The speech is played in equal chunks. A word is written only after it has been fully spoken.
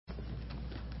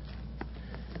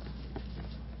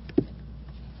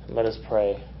Let us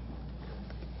pray.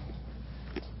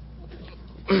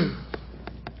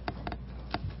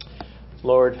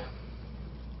 Lord,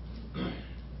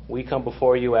 we come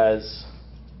before you as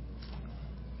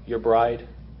your bride.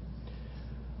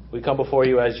 We come before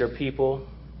you as your people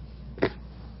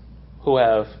who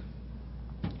have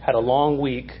had a long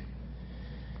week.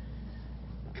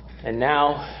 And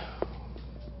now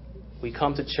we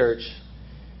come to church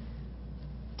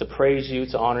to praise you,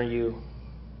 to honor you,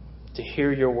 to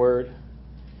hear your word.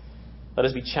 Let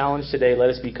us be challenged today. Let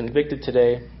us be convicted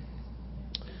today.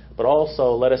 But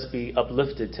also let us be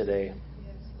uplifted today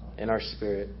in our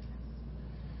spirit.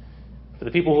 For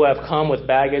the people who have come with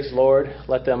baggage, Lord,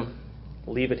 let them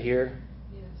leave it here.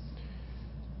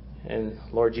 And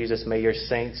Lord Jesus, may your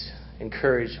saints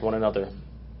encourage one another.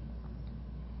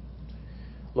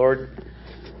 Lord,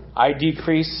 I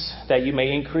decrease that you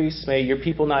may increase. May your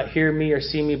people not hear me or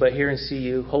see me, but hear and see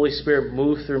you. Holy Spirit,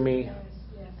 move through me.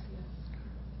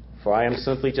 For I am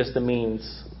simply just a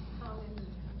means.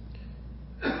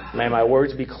 May my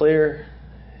words be clear,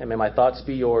 and may my thoughts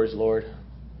be yours, Lord.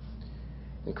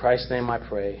 In Christ's name I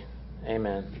pray.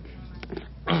 Amen.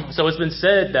 So it's been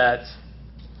said that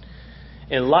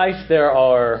in life there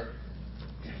are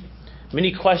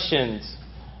many questions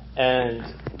and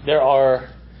there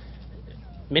are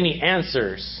many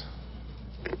answers.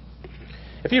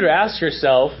 If you were to ask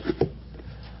yourself,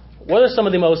 what are some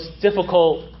of the most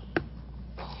difficult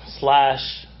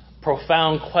 /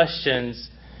 profound questions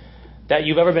that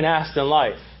you've ever been asked in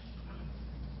life?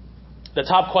 The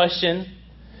top question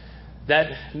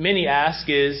that many ask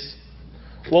is,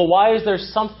 well, why is there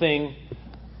something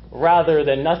rather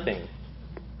than nothing?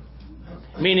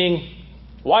 Meaning,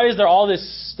 why is there all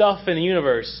this stuff in the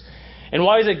universe? And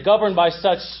why is it governed by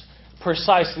such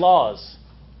precise laws?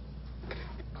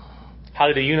 How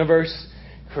did the universe,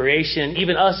 creation,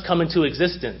 even us come into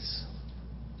existence?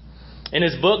 In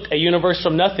his book, A Universe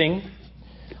from Nothing,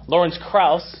 Lawrence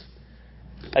Krauss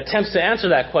attempts to answer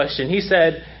that question. He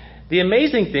said, the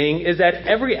amazing thing is that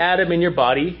every atom in your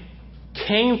body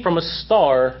came from a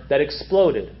star that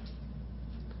exploded.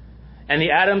 And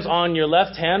the atoms on your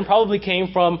left hand probably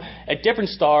came from a different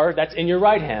star that's in your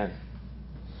right hand.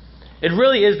 It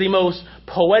really is the most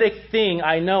poetic thing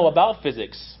I know about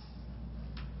physics.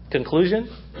 Conclusion?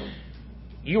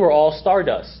 You are all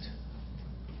stardust.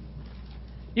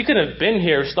 You couldn't have been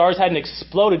here if stars hadn't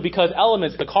exploded, because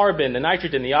elements, the carbon, the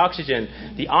nitrogen, the oxygen,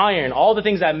 the iron, all the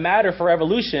things that matter for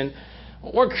evolution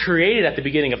weren't created at the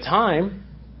beginning of time.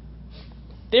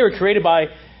 They were created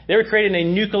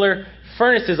in nuclear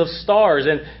furnaces of stars,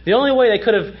 and the only way they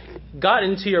could have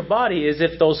gotten into your body is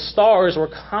if those stars were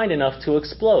kind enough to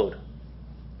explode.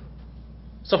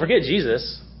 So forget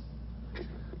Jesus.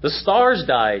 The stars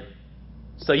died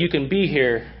so you can be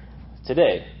here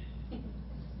today.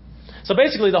 So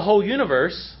basically the whole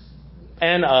universe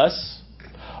and us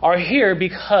are here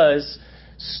because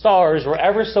stars were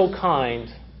ever so kind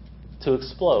to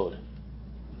explode.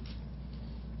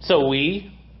 So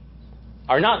we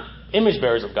are not image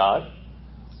bearers of God.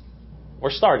 We're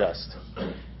stardust.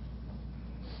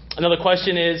 Another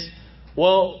question is,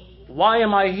 well, why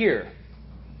am I here?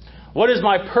 What is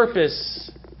my purpose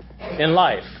in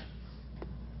life?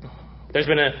 There's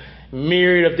been a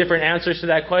myriad of different answers to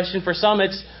that question. For some,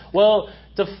 it's, well,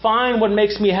 to find what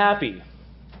makes me happy.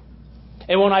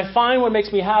 And when I find what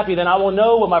makes me happy, then I will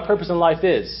know what my purpose in life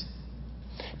is.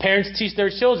 Parents teach their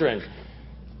children.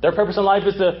 Their purpose in life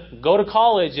is to go to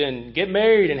college and get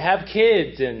married and have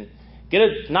kids and get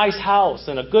a nice house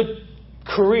and a good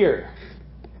career.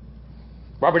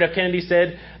 Robert F. Kennedy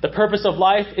said, the purpose of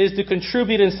life is to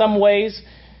contribute in some ways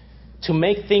to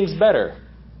make things better.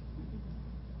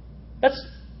 That's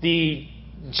the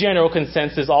general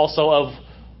consensus also of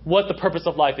what the purpose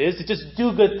of life is, to just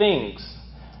do good things.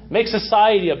 Make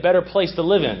society a better place to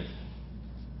live in.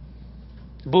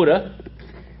 Buddha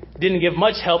didn't give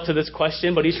much help to this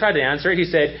question, but he tried to answer it. He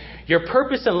said, your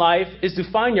purpose in life is to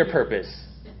find your purpose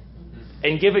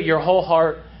and give it your whole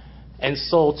heart and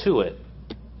soul to it.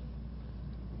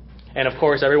 And of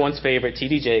course, everyone's favorite,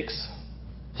 T.D. Jakes,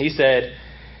 he said,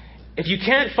 if you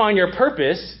can't find your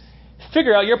purpose,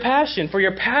 figure out your passion, for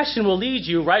your passion will lead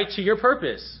you right to your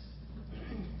purpose.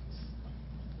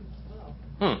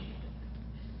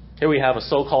 Here we have a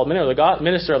so-called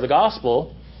minister of the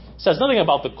gospel. Says nothing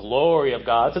about the glory of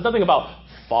God. Says nothing about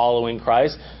following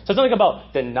Christ. Says nothing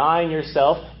about denying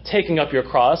yourself, taking up your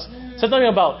cross. Says nothing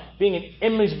about being an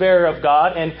image bearer of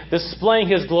God and displaying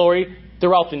his glory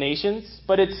throughout the nations.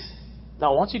 But it's,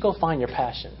 now, once you go find your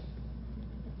passion.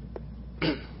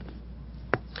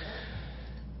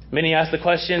 Many ask the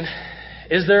question,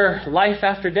 is there life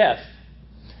after death?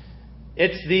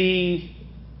 It's the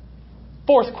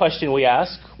Fourth question we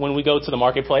ask when we go to the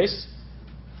marketplace: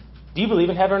 do you believe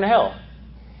in heaven or hell?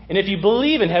 And if you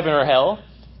believe in heaven or hell,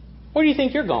 where do you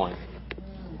think you're going?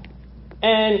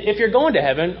 And if you're going to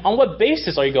heaven, on what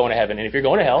basis are you going to heaven? And if you're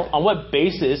going to hell, on what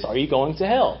basis are you going to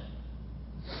hell?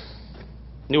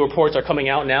 New reports are coming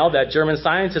out now that German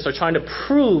scientists are trying to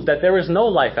prove that there is no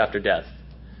life after death,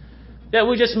 that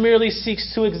we just merely seek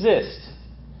to exist.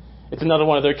 It's another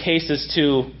one of their cases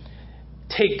to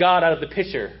take God out of the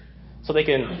picture so they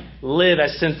can live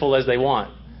as sinful as they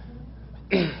want.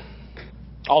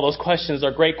 All those questions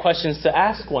are great questions to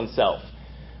ask oneself.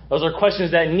 Those are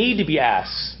questions that need to be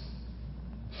asked.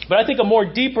 But I think a more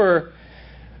deeper,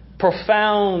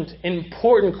 profound,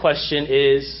 important question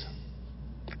is,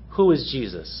 who is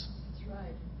Jesus? That's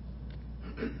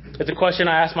right. It's a question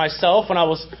I asked myself when I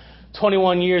was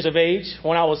 21 years of age,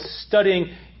 when I was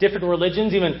studying different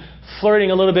religions, even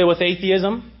flirting a little bit with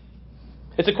atheism.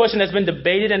 It's a question that's been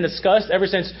debated and discussed ever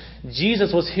since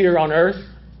Jesus was here on earth.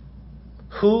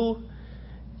 Who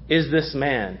is this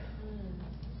man?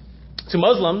 To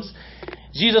Muslims,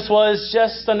 Jesus was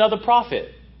just another prophet,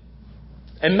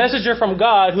 a messenger from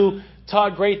God who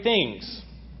taught great things,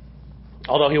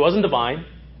 although he wasn't divine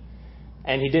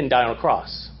and he didn't die on a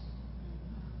cross.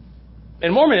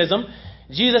 In Mormonism,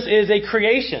 Jesus is a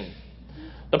creation,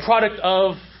 the product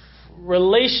of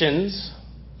relations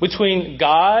between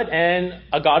God and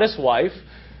a goddess wife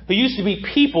who used to be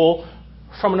people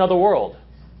from another world.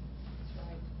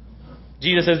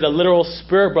 Jesus is the literal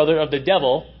spirit brother of the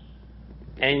devil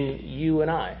and you and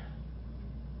I.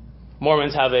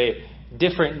 Mormons have a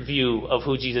different view of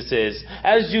who Jesus is,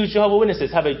 as do Jehovah's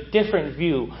Witnesses have a different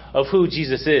view of who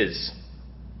Jesus is.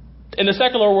 In the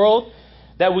secular world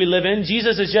that we live in,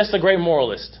 Jesus is just a great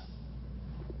moralist,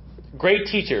 great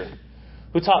teacher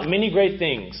who taught many great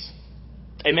things,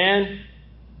 a man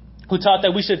who taught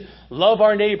that we should love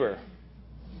our neighbor,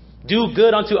 do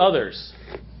good unto others,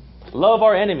 love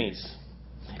our enemies,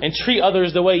 and treat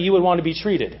others the way you would want to be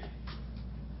treated.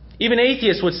 Even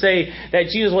atheists would say that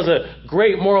Jesus was a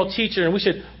great moral teacher and we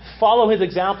should follow his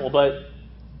example, but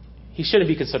he shouldn't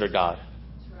be considered God.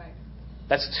 That's right.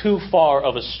 That's too far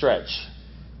of a stretch.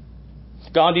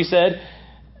 Gandhi said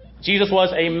Jesus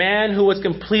was a man who was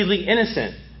completely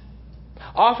innocent,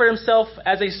 offered himself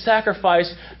as a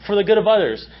sacrifice for the good of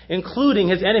others, including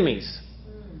his enemies,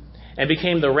 and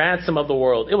became the ransom of the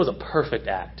world. It was a perfect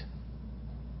act.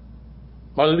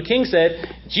 Martin Luther King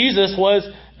said Jesus was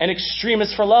an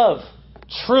extremist for love,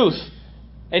 truth,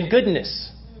 and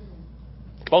goodness.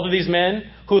 Both of these men,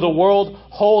 who the world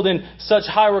hold in such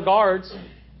high regards,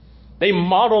 they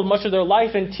modeled much of their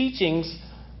life and teachings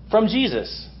from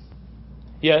Jesus.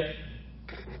 Yet,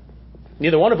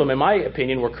 neither one of them, in my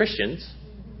opinion, were Christians.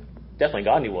 Definitely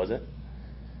Gandhi wasn't.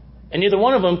 And neither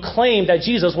one of them claimed that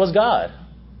Jesus was God.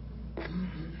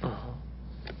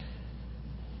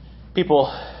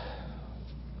 People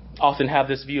often have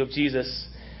this view of Jesus,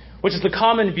 which is the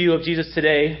common view of Jesus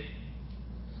today,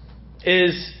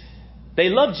 is they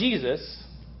love Jesus,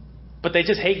 but they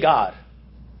just hate God.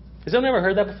 Has anyone ever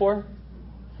heard that before?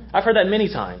 I've heard that many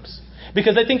times.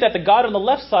 Because they think that the God on the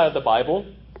left side of the Bible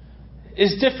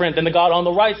is different than the God on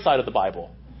the right side of the Bible.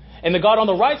 And the God on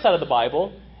the right side of the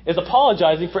Bible is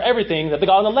apologizing for everything that the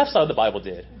God on the left side of the Bible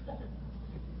did.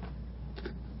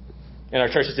 In our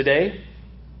churches today,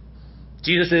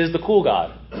 Jesus is the cool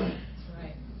God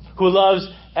who loves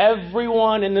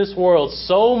everyone in this world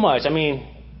so much. I mean,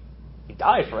 he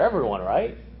died for everyone,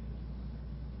 right?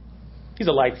 He's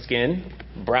a light skin,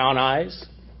 brown eyes,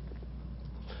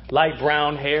 light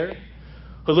brown hair,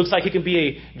 who looks like he could be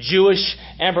a Jewish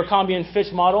Abercrombie &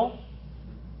 Fitch model.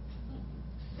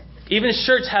 Even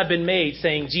shirts have been made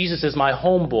saying, Jesus is my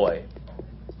homeboy.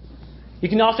 You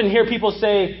can often hear people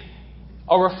say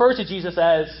or refer to Jesus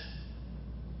as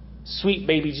sweet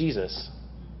baby Jesus.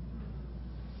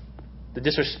 The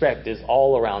disrespect is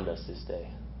all around us this day.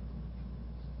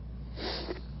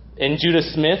 And Judah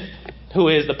Smith, who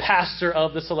is the pastor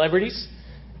of the celebrities,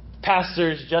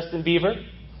 pastors Justin Bieber,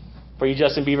 for you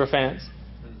Justin Bieber fans,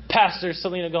 pastor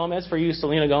Selena Gomez, for you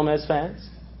Selena Gomez fans,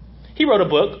 he wrote a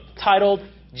book titled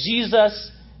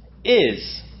Jesus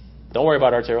Is. Don't worry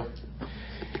about Arturo.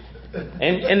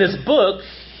 And in this book,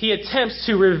 he attempts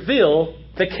to reveal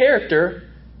the character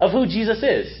of who Jesus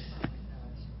is.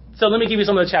 So let me give you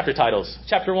some of the chapter titles.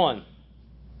 Chapter 1.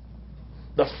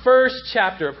 The first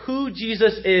chapter of who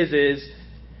Jesus is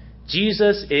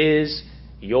Jesus is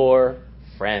your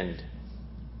friend.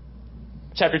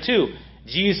 Chapter 2.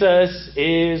 Jesus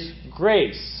is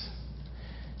grace.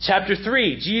 Chapter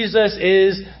 3. Jesus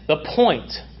is the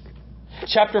point.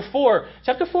 Chapter 4.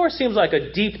 Chapter 4 seems like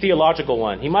a deep theological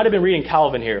one. He might have been reading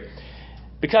Calvin here.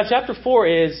 Because chapter 4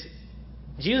 is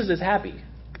Jesus is happy.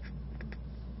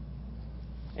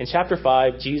 In chapter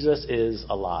 5, Jesus is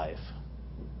alive.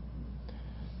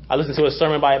 I listened to a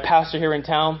sermon by a pastor here in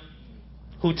town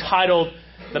who titled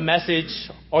the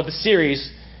message or the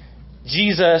series,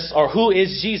 Jesus, or Who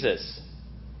is Jesus?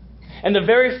 And the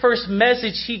very first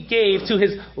message he gave to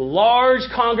his large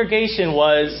congregation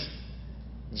was,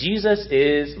 Jesus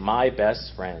is my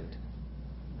best friend.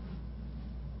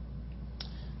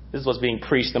 This is what's being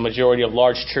preached in the majority of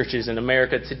large churches in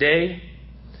America today.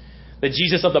 The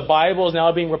Jesus of the Bible is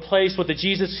now being replaced with the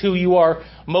Jesus who you are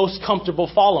most comfortable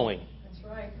following. That's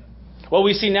right. What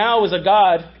we see now is a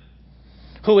God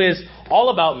who is all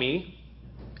about me,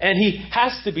 and he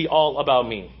has to be all about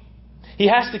me. He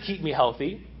has to keep me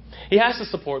healthy. He has to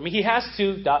support me. He has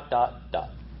to ...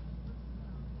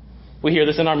 We hear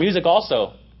this in our music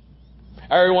also.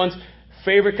 Everyone's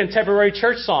favorite contemporary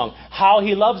church song, How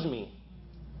He Loves Me,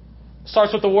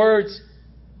 starts with the words,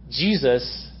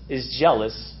 Jesus is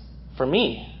jealous for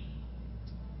me.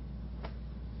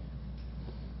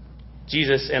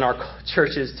 Jesus in our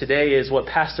churches today is what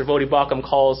Pastor Vodi Bakum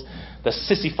calls the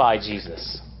sissified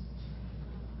Jesus.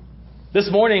 This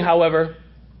morning, however,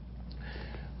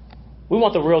 we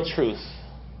want the real truth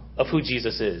of who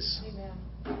Jesus is. Amen.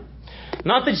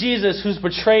 Not the Jesus who's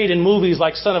portrayed in movies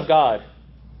like Son of God.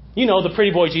 You know, the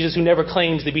pretty boy Jesus who never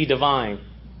claims to be divine.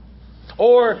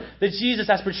 Or the Jesus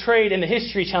that's portrayed in the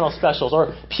History Channel specials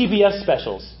or PBS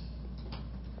specials.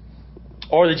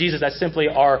 Or the Jesus that's simply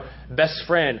our best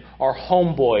friend, our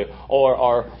homeboy, or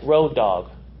our road dog.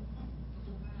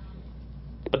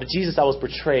 But the Jesus that was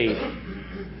portrayed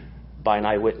by an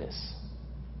eyewitness.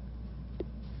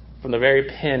 From the very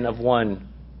pen of one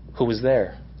who was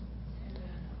there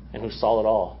and who saw it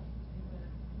all.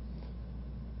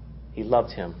 He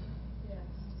loved him.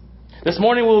 This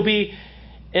morning we'll be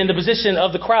in the position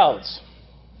of the crowds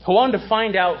who wanted to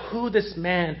find out who this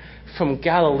man from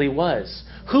Galilee was,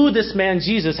 who this man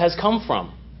Jesus has come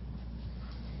from.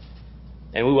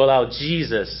 And we will allow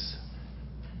Jesus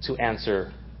to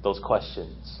answer those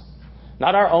questions,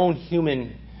 not our own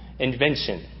human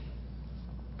invention.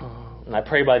 And I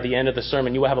pray by the end of the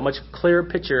sermon you will have a much clearer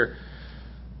picture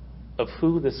of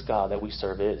who this God that we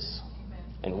serve is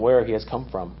and where he has come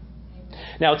from.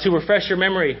 Now, to refresh your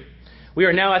memory, we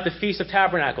are now at the Feast of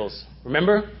Tabernacles.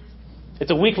 Remember?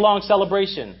 It's a week-long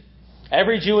celebration.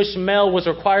 Every Jewish male was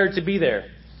required to be there.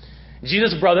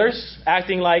 Jesus' brothers,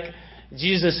 acting like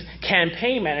Jesus'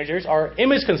 campaign managers or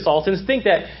image consultants, think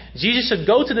that Jesus should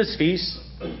go to this feast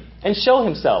and show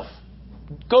himself.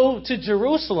 Go to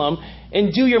Jerusalem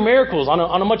and do your miracles on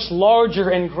a much larger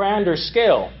and grander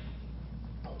scale.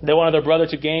 They wanted their brother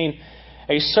to gain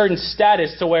a certain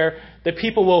status to where the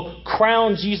people will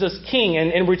crown Jesus king,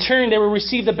 and in return they will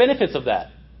receive the benefits of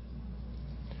that.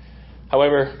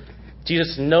 However,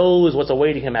 Jesus knows what's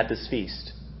awaiting him at this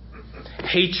feast.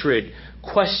 Hatred,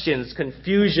 questions,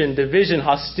 confusion, division,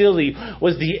 hostility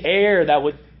was the air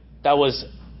that was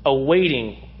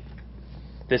awaiting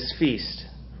this feast.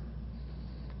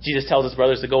 Jesus tells his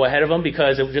brothers to go ahead of him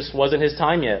because it just wasn't his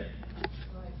time yet.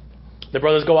 The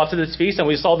brothers go off to this feast, and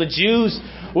we saw the Jews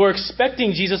were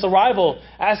expecting Jesus' arrival,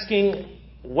 asking,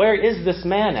 where is this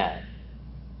man at?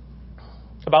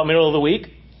 About middle of the week,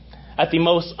 at the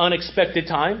most unexpected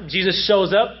time, Jesus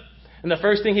shows up, and the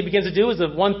first thing he begins to do is the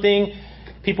one thing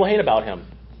people hate about him.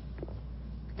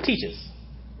 Teaches.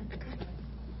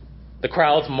 The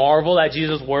crowds marvel at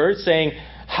Jesus' words, saying,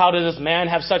 how does this man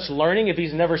have such learning if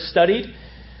he's never studied?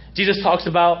 Jesus talks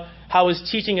about how his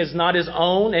teaching is not his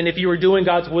own, and if you were doing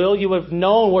God's will, you would have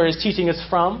known where his teaching is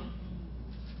from.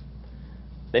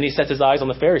 Then he sets his eyes on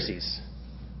the Pharisees,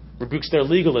 rebukes their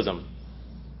legalism,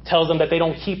 tells them that they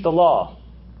don't keep the law,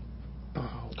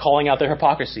 calling out their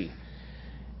hypocrisy.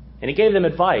 And he gave them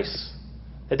advice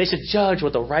that they should judge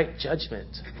with the right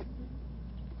judgment.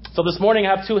 So this morning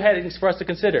I have two headings for us to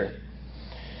consider.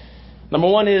 Number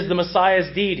one is the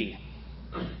Messiah's deity.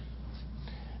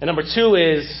 And number two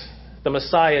is the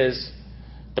Messiah's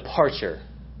departure.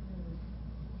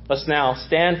 Let's now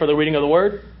stand for the reading of the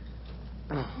word.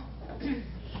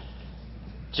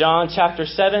 John chapter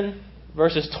 7,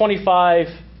 verses 25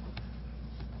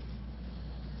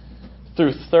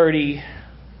 through 36.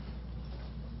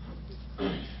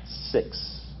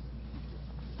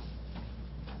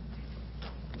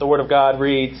 The word of God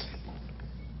reads,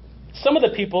 some of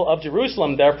the people of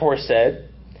Jerusalem therefore said,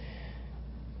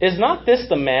 is not this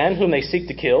the man whom they seek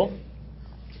to kill?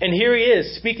 And here he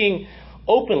is, speaking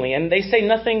openly, and they say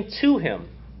nothing to him.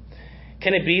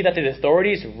 Can it be that the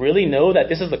authorities really know that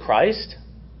this is the Christ?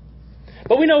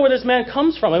 But we know where this man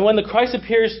comes from, and when the Christ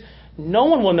appears, no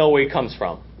one will know where he comes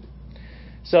from.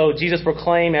 So Jesus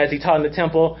proclaimed as he taught in the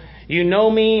temple, "You know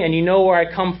me and you know where I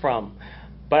come from,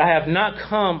 but I have not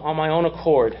come on my own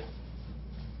accord.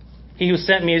 He who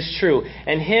sent me is true,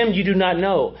 and him you do not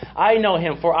know. I know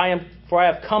him, for I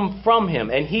have come from him,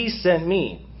 and he sent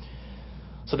me."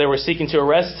 So they were seeking to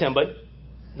arrest him, but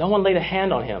no one laid a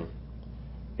hand on him,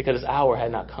 because his hour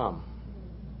had not come.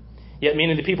 Yet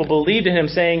many of the people believed in him,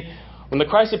 saying, "When the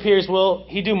Christ appears, will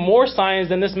he do more signs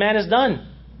than this man has done?"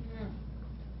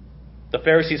 The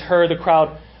Pharisees heard the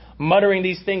crowd muttering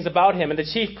these things about him, and the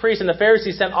chief priests and the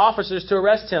Pharisees sent officers to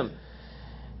arrest him.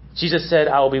 Jesus said,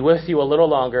 "I will be with you a little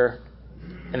longer,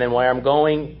 and then where I'm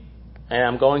going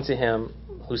to him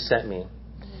who sent me.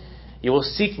 You will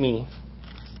seek me,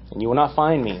 and you will not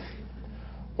find me.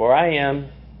 Where I am,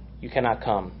 you cannot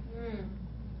come."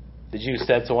 The Jews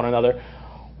said to one another,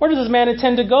 "Where does this man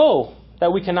intend to go,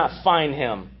 that we cannot find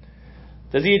him?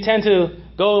 Does he intend to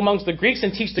go amongst the Greeks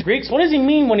and teach the Greeks? What does he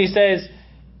mean when he says,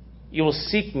 'You will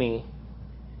seek me,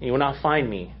 and you will not find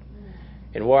me,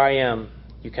 and where I am,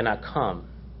 you cannot come'?"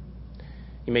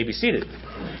 You may be seated.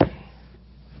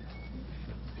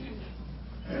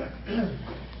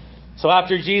 So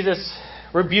after Jesus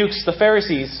rebukes the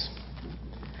Pharisees,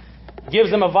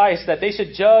 gives them advice that they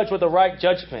should judge with a right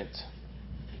judgment,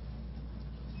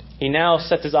 he now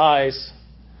sets his eyes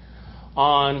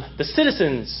on the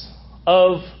citizens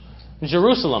of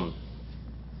Jerusalem.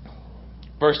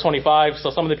 Verse 25, so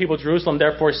some of the people of Jerusalem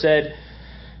therefore said,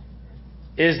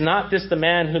 "Is not this the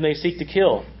man whom they seek to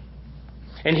kill?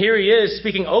 And here he is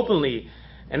speaking openly,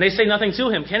 and they say nothing to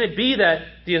him. Can it be that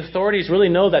the authorities really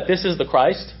know that this is the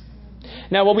Christ?"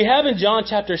 Now, what we have in John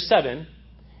chapter 7,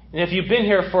 and if you've been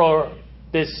here for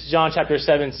this John chapter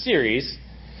 7 series,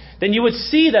 then you would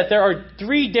see that there are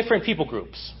three different people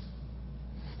groups.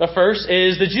 The first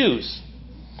is the Jews,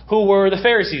 who were the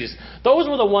Pharisees. Those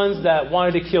were the ones that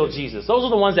wanted to kill Jesus. Those are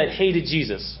the ones that hated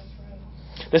Jesus.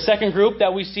 The second group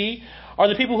that we see are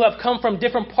the people who have come from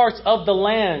different parts of the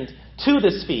land to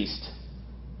this feast,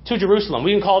 to Jerusalem.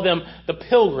 We can call them the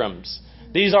pilgrims.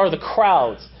 These are the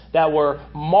crowds that were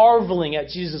marveling at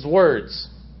Jesus' words.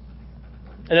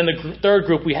 And then the third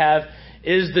group we have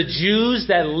is the Jews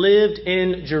that lived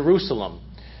in Jerusalem.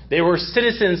 They were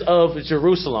citizens of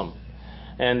Jerusalem.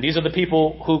 And these are the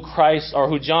people who Christ, or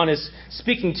who John is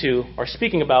speaking to, or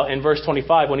speaking about in verse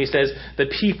 25 when he says, the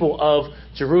people of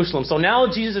Jerusalem. So now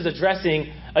Jesus is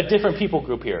addressing a different people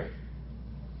group here.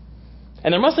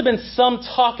 And there must have been some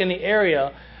talk in the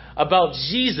area about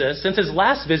Jesus since his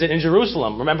last visit in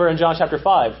Jerusalem. Remember in John chapter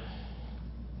 5,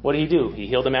 what did he do? He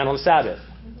healed a man on the Sabbath.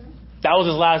 That was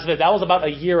his last visit. That was about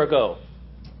a year ago.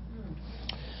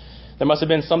 There must have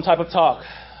been some type of talk.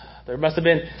 There must have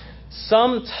been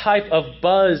some type of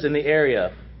buzz in the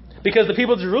area. Because the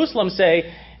people of Jerusalem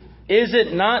say, "Is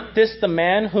it not this the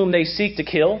man whom they seek to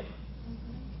kill?"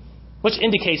 Which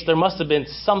indicates there must have been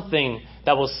something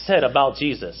that was said about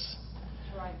Jesus.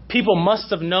 Right. People must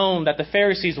have known that the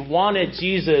Pharisees wanted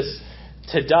Jesus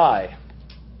to die.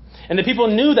 And the people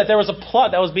knew that there was a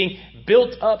plot that was being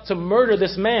built up to murder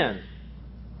this man.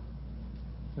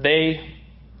 They,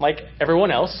 like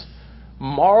everyone else,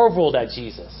 marveled at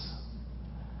Jesus.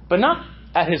 But not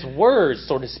at his words,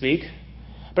 so to speak,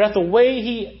 but at the way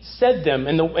he said them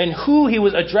and who he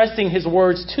was addressing his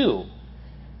words to.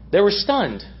 They were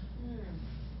stunned.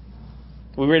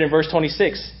 We read in verse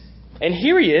 26, "And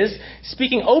here he is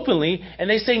speaking openly, and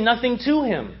they say nothing to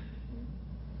him."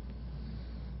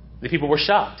 The people were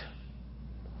shocked.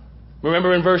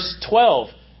 Remember in verse 12,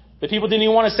 the people didn't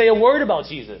even want to say a word about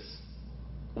Jesus.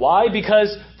 Why?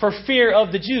 Because for fear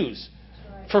of the Jews.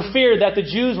 For fear that the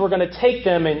Jews were going to take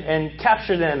them and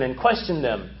capture them and question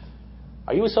them.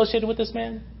 Are you associated with this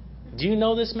man? Do you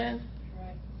know this man?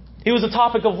 He was a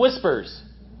topic of whispers.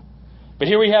 But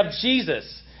here we have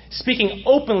Jesus speaking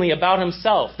openly about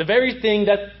himself, the very thing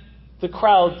that the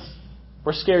crowds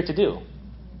were scared to do.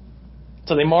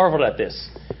 So they marveled at this.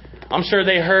 I'm sure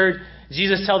they heard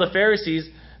Jesus tell the Pharisees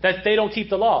that they don't keep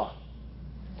the law.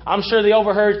 I'm sure they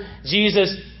overheard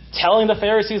Jesus telling the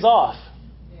Pharisees off.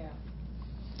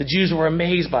 The Jews were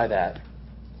amazed by that.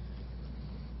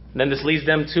 And then this leads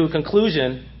them to a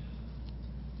conclusion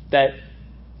that,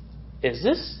 is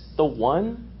this the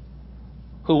one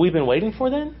who we've been waiting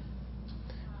for then?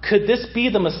 Could this be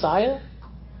the Messiah?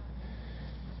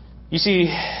 You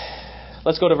see,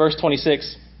 let's go to verse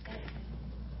 26.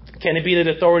 Can it be that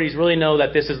authorities really know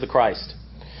that this is the Christ?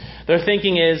 Their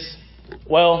thinking is,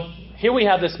 well, here we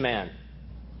have this man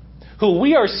who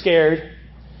we are scared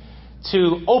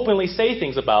to openly say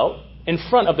things about in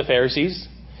front of the Pharisees.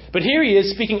 But here he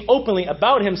is speaking openly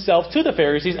about himself to the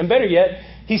Pharisees. And better yet,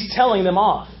 he's telling them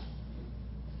off.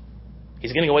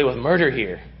 He's getting away with murder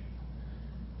here.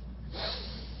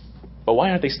 But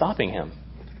why aren't they stopping him?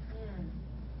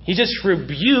 He just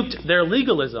rebuked their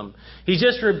legalism. He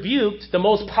just rebuked the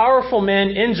most powerful man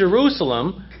in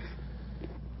Jerusalem.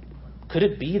 Could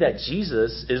it be that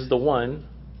Jesus is the one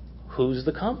who's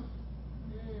to come?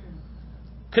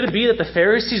 Could it be that the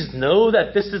Pharisees know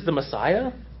that this is the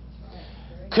Messiah?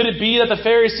 Could it be that the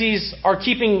Pharisees are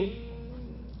keeping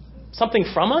something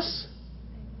from us?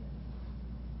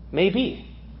 Maybe.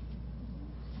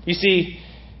 You see,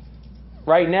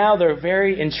 right now they're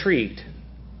very intrigued.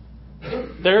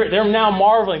 They're now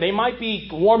marveling. They might be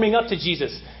warming up to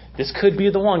Jesus. This could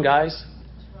be the one, guys.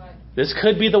 This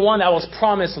could be the one that was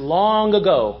promised long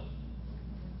ago.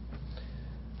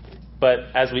 But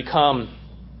as we come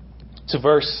to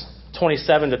verse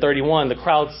 27 to 31, the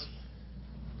crowds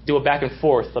do a back and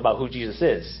forth about who Jesus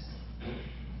is.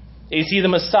 Is he the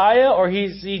Messiah or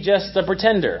is he just a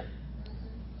pretender?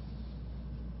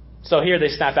 So here they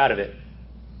snap out of it.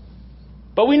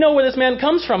 But we know where this man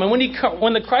comes from. And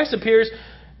when the Christ appears,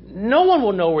 no one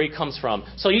will know where he comes from.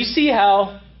 So you see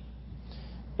how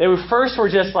they were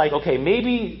just like, okay,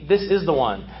 maybe this is the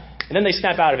one. And then they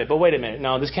snap out of it. But wait a minute.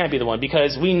 No, this can't be the one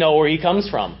because we know where he comes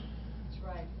from. That's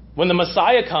right. When the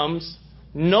Messiah comes,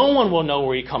 no one will know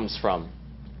where he comes from.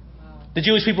 Wow. The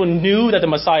Jewish people knew that the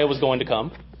Messiah was going to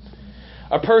come.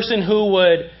 A person who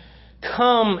would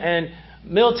come and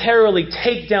militarily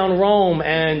take down Rome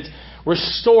and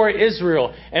restore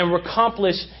Israel and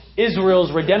accomplish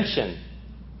Israel's redemption.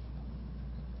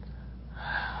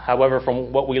 However,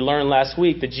 from what we learned last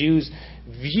week, the Jews'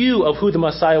 view of who the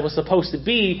Messiah was supposed to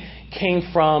be came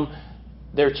from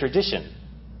their tradition.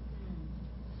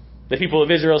 The people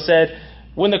of Israel said,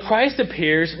 when the Christ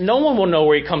appears, no one will know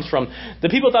where he comes from. The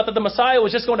people thought that the Messiah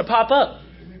was just going to pop up.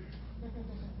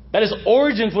 That his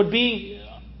origins would be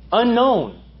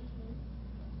unknown.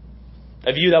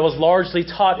 A view that was largely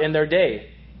taught in their day.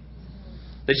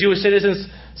 The Jewish citizens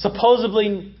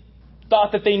supposedly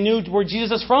thought that they knew where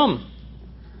Jesus is from.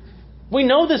 We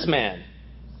know this man.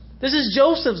 This is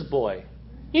Joseph's boy.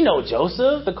 You know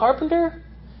Joseph, the carpenter.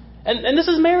 And this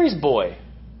is Mary's boy.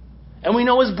 And we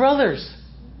know his brothers.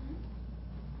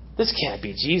 This can't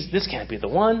be Jesus. This can't be the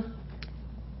one.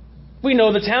 We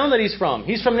know the town that he's from.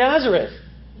 He's from Nazareth.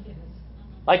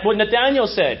 Like what Nathaniel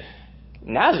said.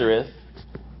 Nazareth?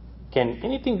 Can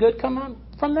anything good come on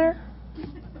from there?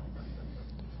 That's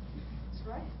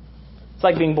right. It's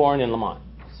like being born in Lamont.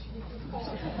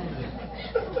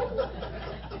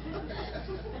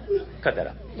 Cut that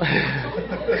out.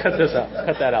 Cut this out.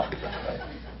 Cut that out.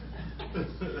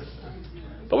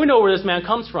 But we know where this man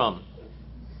comes from.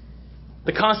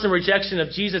 The constant rejection of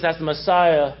Jesus as the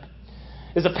Messiah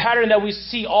is a pattern that we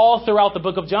see all throughout the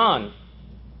book of John.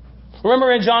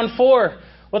 Remember in John 4,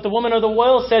 what the woman of the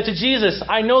well said to Jesus,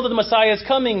 I know that the Messiah is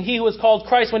coming. He who is called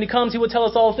Christ, when he comes, he will tell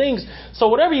us all things. So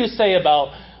whatever you say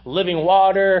about living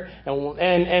water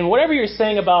and whatever you're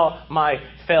saying about my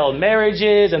failed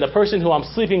marriages and the person who I'm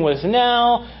sleeping with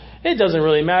now, it doesn't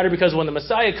really matter because when the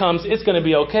Messiah comes, it's going to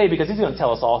be okay because he's going to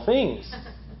tell us all things.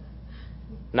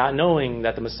 Not knowing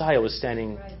that the Messiah was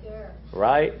standing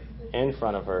right in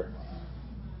front of her,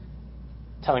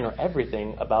 telling her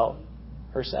everything about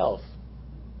herself.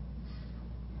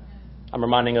 I'm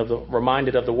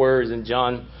reminded of the words in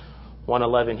John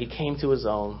 1:11. He came to his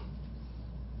own,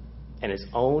 and his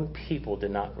own people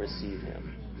did not receive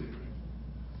him.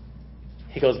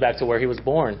 He goes back to where he was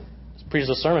born. He preaches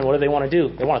a sermon. What do they want to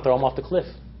do? They want to throw him off the cliff.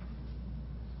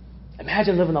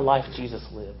 Imagine living the life Jesus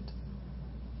lived.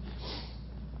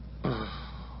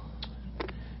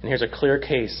 And here's a clear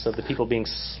case of the people being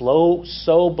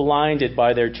so blinded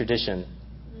by their tradition.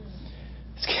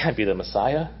 This can't be the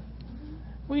Messiah.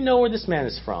 We know where this man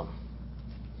is from.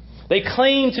 They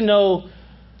claim to know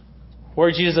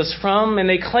where Jesus is from, and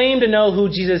they claim to know who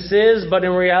Jesus is, but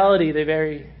in reality,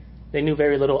 they knew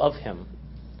very little of him.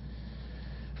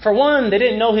 For one, they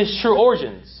didn't know his true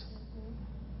origins.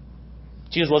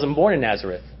 Jesus wasn't born in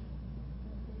Nazareth.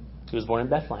 He was born in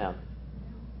Bethlehem.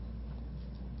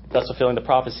 Thus fulfilling the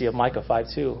prophecy of Micah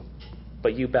 5:2.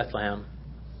 But you, Bethlehem,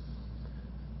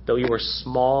 though you were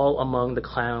small among the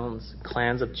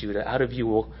clans of Judah, out of you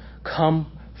will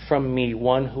come from me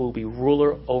one who will be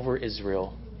ruler over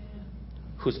Israel,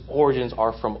 whose origins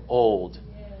are from old,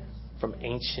 from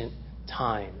ancient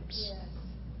times.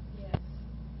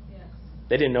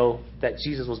 They didn't know that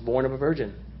Jesus was born of a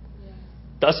virgin.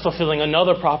 Thus fulfilling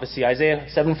another prophecy, Isaiah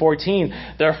 7:14.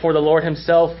 Therefore the Lord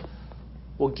himself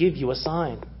will give you a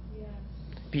sign.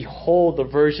 Behold, the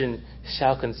virgin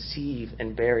shall conceive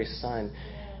and bear a son,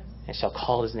 and shall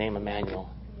call his name Emmanuel,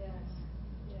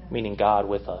 meaning God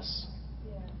with us.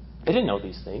 They didn't know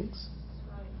these things.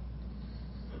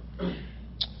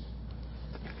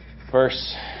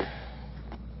 verse.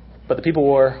 But the people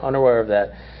were unaware of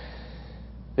that.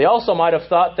 They also might have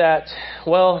thought that,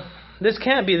 well, this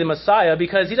can't be the Messiah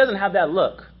because he doesn't have that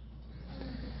look.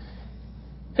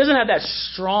 He doesn't have that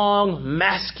strong,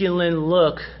 masculine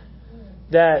look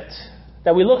that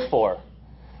we look for.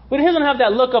 He doesn't have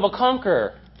that look of a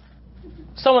conqueror.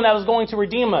 Someone that was going to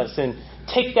redeem us and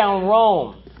take down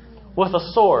Rome with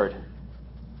a sword.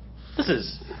 This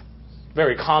is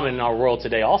very common in our world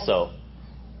today also.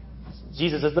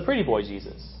 Jesus is the pretty boy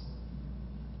Jesus.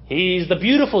 He's the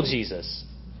beautiful Jesus.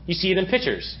 You see it in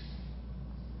pictures.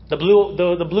 The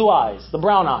blue eyes, the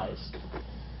brown eyes,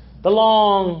 the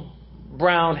long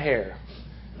brown hair.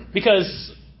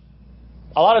 Because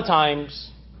a lot of times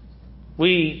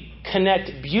we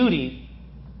connect beauty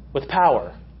with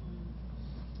power.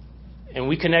 And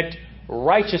we connect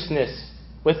righteousness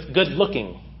with good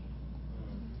looking.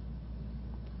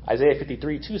 Isaiah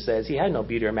 53:2 says he had no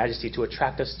beauty or majesty to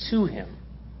attract us to him.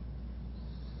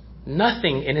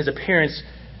 Nothing in his appearance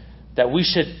that we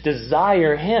should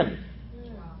desire him.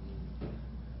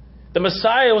 The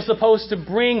Messiah was supposed to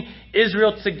bring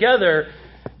Israel together,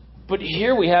 but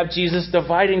here we have Jesus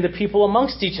dividing the people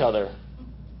amongst each other.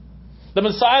 The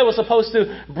Messiah was supposed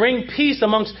to bring peace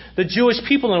amongst the Jewish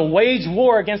people and wage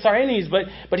war against our enemies,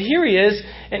 but here he is,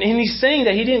 and he's saying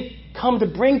that he didn't come to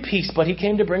bring peace, but he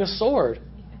came to bring a sword.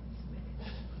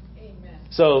 Amen.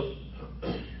 So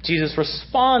Jesus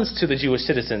responds to the Jewish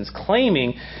citizens,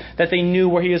 claiming that they knew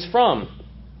where he is from.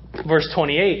 Verse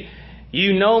 28,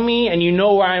 you know me and you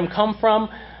know where I am come from,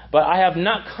 but I have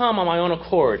not come on my own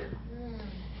accord.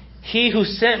 He who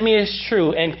sent me is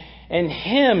true, and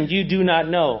him you do not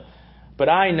know, but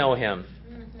I know him.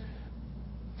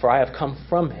 For I have come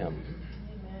from him,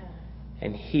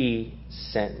 and he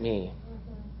sent me.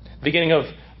 Beginning of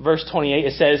verse 28,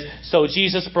 it says, so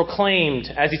Jesus proclaimed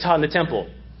as he taught in the temple.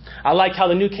 I like how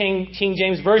the New King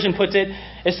James Version puts it.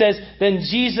 It says, then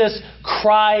Jesus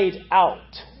cried out.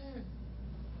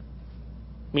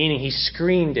 Meaning he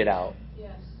screamed it out.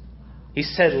 Yes. He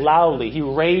said loudly. He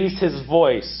raised his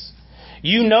voice.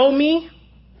 You know me?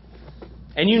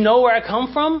 And you know where I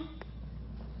come from?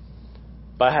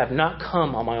 But I have not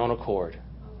come on my own accord.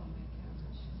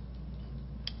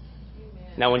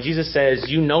 Now when Jesus says,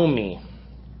 you know me,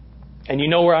 and you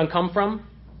know where I come from,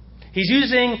 he's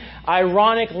using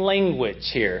ironic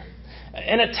language here.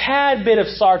 And a tad bit of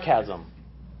sarcasm.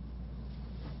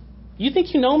 You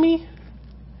think you know me?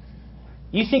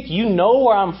 You think you know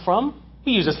where I'm from?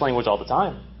 We use this language all the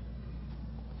time.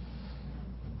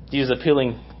 Jesus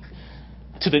appealing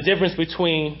to the difference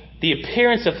between the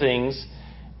appearance of things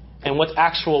and what's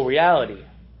actual reality.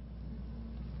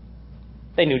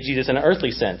 They knew Jesus in an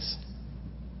earthly sense.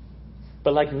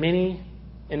 But like many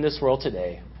in this world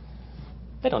today,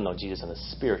 they don't know Jesus in a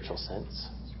spiritual sense.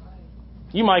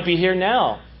 You might be here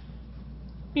now.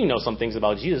 You know some things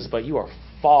about Jesus, but you are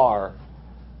far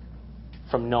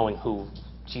from knowing who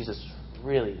Jesus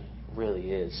really,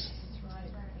 really is.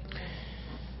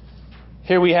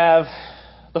 Here we have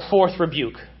the fourth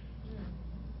rebuke.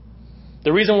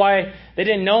 The reason why they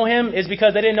didn't know him is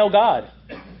because they didn't know God.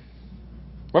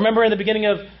 Remember in the beginning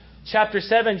of chapter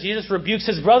 7, Jesus rebukes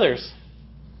his brothers.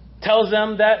 Tells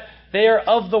them that they are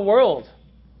of the world.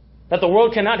 That the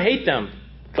world cannot hate them,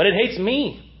 but it hates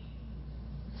me.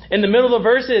 In the middle of the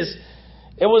verses,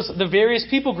 it was the various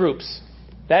people groups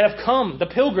that have come, the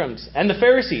pilgrims and the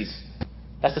Pharisees.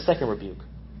 That's the second rebuke.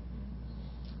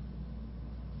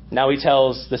 Now he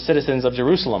tells the citizens of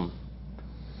Jerusalem,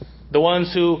 the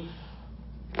ones who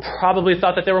probably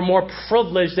thought that they were more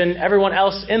privileged than everyone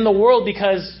else in the world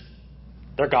because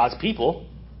they're God's people.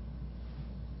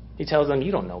 He tells them,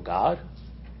 you don't know God.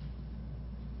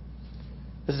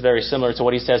 This is very similar to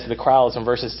what he says to the crowds in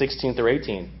verses 16 through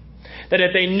 18. That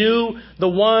if they knew the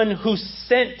one who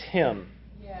sent him,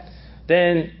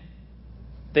 then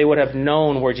they would have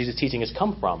known where Jesus' teaching has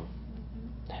come from.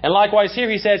 And likewise here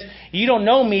he says, you don't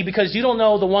know me because you don't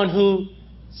know the one who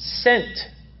sent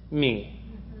me.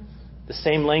 The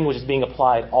same language is being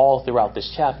applied all throughout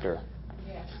this chapter.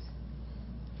 Yes.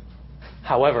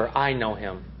 However, I know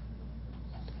him.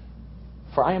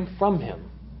 For I am from him.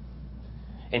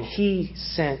 And he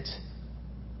sent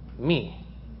me.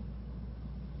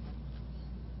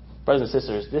 Brothers and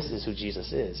sisters, this is who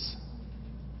Jesus is.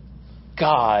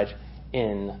 God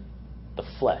in the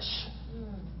flesh.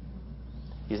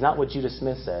 He's not what Judah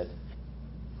Smith said.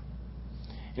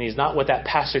 And he's not what that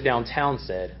pastor downtown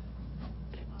said.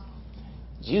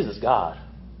 Jesus is God.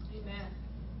 Amen.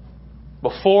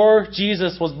 Before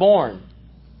Jesus was born,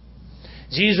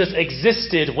 Jesus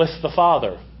existed with the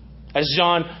Father. As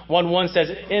John 1:1 says,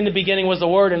 in the beginning was the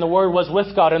Word, and the Word was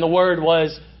with God, and the Word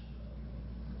was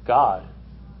God.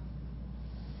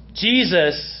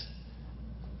 Jesus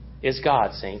is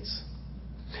God, saints.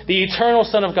 The eternal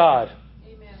Son of God.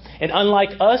 Amen. And unlike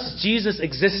us, Jesus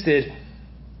existed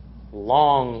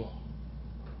long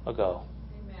ago.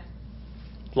 Amen.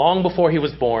 Long before he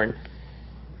was born,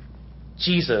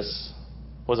 Jesus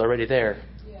was already there.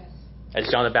 Yes. As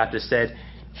John the Baptist said,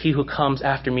 he who comes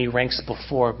after me ranks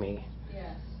before me.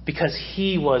 Yes. Because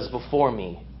he was before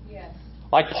me. Yes.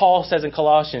 Like Paul says in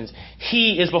Colossians,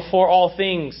 he is before all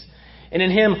things. And in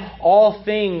him, all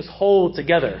things hold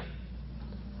together.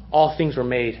 All things were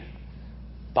made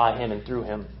by him and through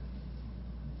him.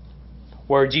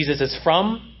 Where Jesus is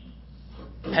from,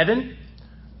 heaven,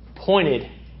 pointed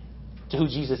to who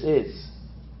Jesus is.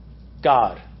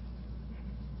 God.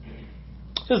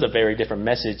 This is a very different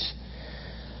message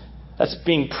that's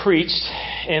being preached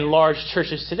in large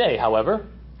churches today, however.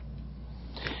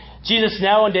 Jesus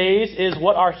nowadays is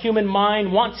what our human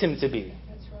mind wants him to be.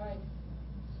 That's right.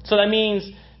 So that means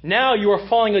now you are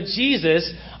following a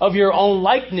Jesus of your own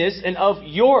likeness and of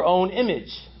your own image.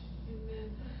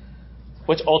 Amen.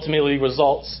 Which ultimately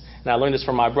results, and I learned this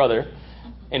from my brother,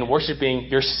 in worshiping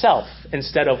yourself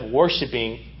instead of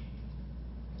worshiping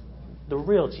the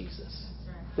real Jesus.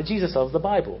 The Jesus of the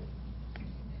Bible.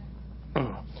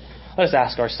 Let's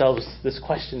ask ourselves this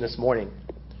question this morning.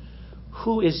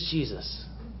 Who is Jesus?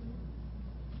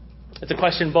 It's a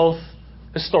question both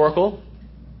historical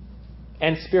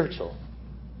and spiritual.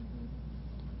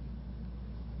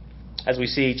 As we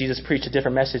see, Jesus preached a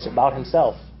different message about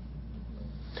himself.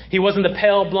 He wasn't the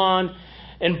pale blonde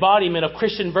embodiment of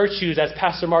Christian virtues, as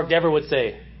Pastor Mark Dever would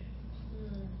say.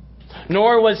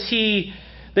 Nor was he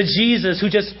the Jesus who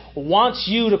just wants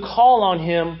you to call on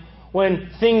him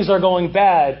when things are going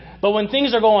bad. But when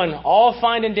things are going all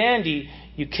fine and dandy,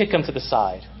 you kick him to the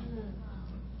side.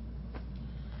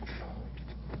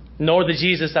 Nor the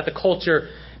Jesus that the culture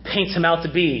paints him out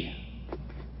to be.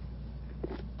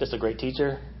 Just a great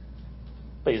teacher,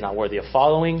 but he's not worthy of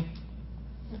following.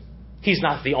 He's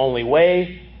not the only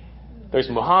way. There's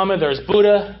Muhammad, there's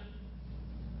Buddha.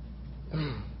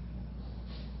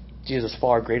 Jesus is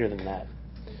far greater than that.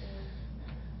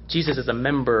 Jesus is a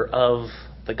member of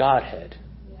the Godhead.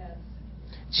 Yes.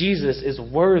 Jesus is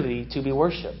worthy to be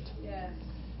worshipped. Yes.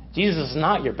 Jesus is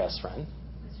not your best friend.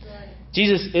 That's right.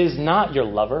 Jesus is not your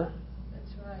lover.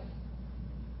 That's right.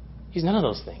 He's none of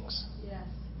those things. Yes.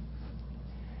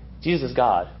 Jesus is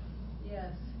God.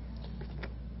 Yes.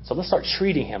 So let's start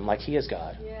treating him like he is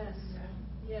God. Yes.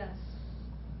 Yes.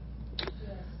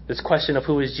 Yes. This question of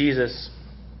who is Jesus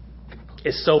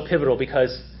is so pivotal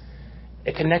because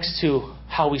it connects to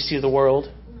how we see the world,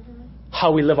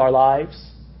 how we live our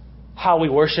lives, how we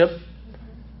worship,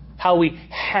 how we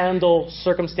handle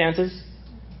circumstances,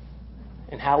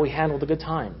 and how we handle the good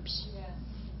times. Yes.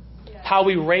 Yes. How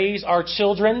we raise our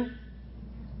children,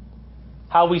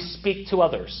 how we speak to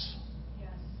others, Yes.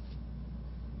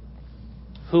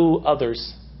 who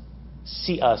others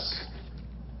see us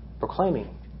proclaiming,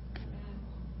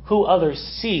 who others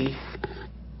see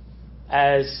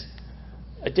as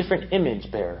a different image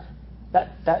bearer.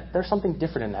 That there's something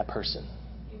different in that person.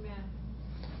 Amen.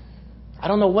 I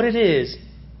don't know what it is,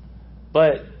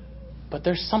 but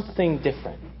there's something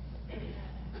different.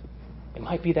 It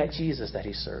might be that Jesus that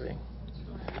he's serving.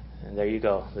 And there you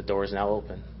go. The door is now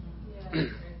open. Yes.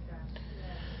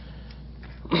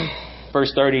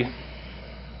 Verse 30.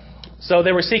 So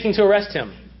they were seeking to arrest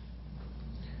him.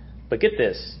 But get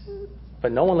this.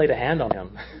 But no one laid a hand on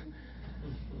him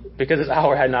because his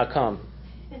hour had not come.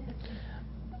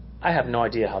 I have no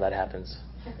idea how that happens.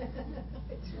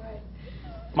 That's right.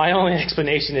 My only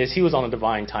explanation is he was on a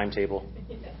divine timetable.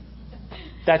 Yes.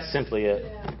 That's simply it.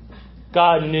 Yeah.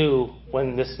 God knew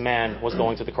when this man was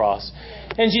going to the cross.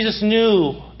 And Jesus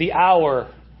knew the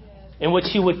hour in which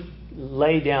he would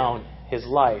lay down his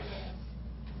life.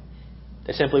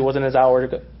 It simply wasn't his hour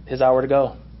to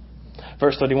go.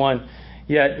 Verse 31.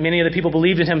 Yet many of the people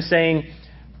believed in him, saying,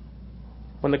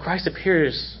 when the Christ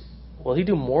appears, will he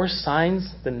do more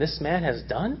signs than this man has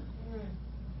done?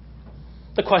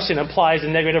 The question implies a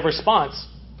negative response.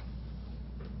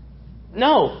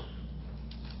 No.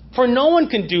 For no one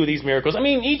can do these miracles. I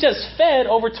mean, he just fed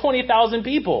over 20,000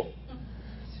 people.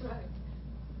 That's right.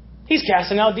 He's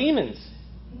casting out demons.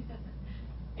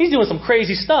 He's doing some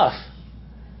crazy stuff.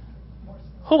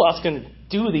 Who else can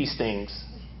do these things?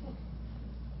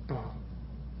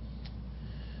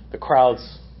 The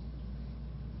crowds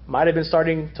might have been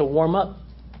starting to warm up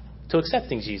to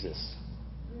accepting Jesus.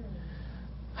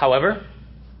 However,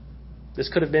 this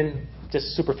could have been just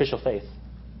superficial faith.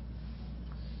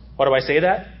 Why do I say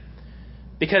that?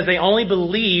 Because they only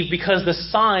believed because the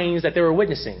signs that they were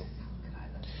witnessing.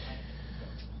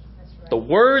 The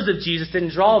words of Jesus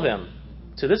didn't draw them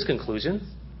to this conclusion.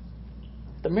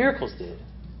 The miracles did.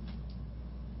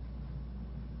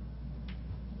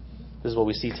 This is what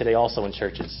we see today also in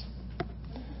churches.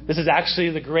 This is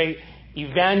actually the great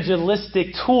evangelistic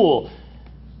tool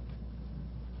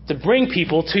to bring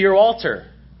people to your altar.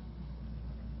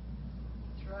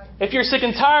 That's right. If you're sick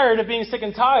and tired of being sick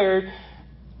and tired,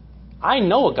 I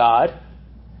know a God.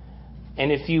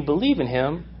 And if you believe in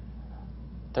Him,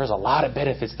 there's a lot of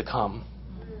benefits to come.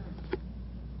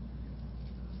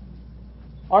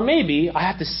 Or maybe I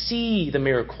have to see the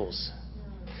miracles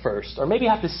first. Or maybe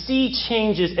I have to see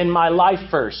changes in my life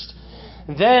first.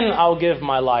 Then I'll give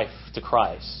my life to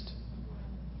Christ.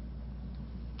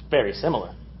 Very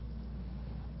similar.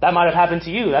 That might have happened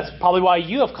to you. That's probably why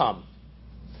you have come.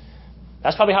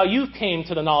 That's probably how you came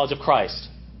to the knowledge of Christ.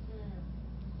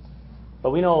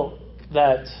 But we know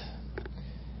that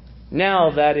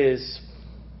now that is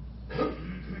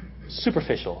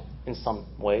superficial in some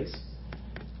ways.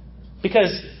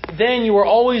 Because then you were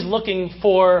always looking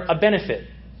for a benefit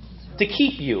to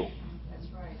keep you. That's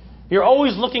right. You're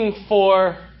always looking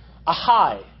for a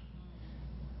high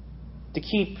to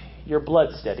keep your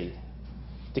blood steady,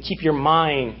 to keep your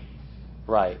mind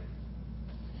right.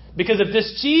 Because if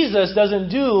this Jesus doesn't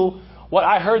do what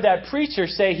I heard that preacher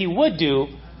say He would do,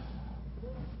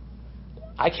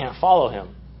 I can't follow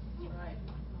Him.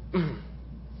 Right.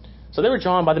 So they were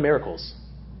drawn by the miracles,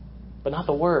 but not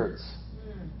the words.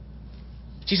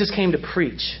 Jesus came to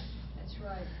preach. That's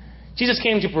right. Jesus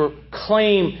came to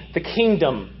proclaim the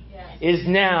kingdom is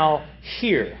now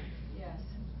here. Yes.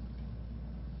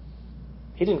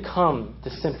 He didn't come to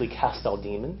simply cast out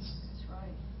demons. That's right.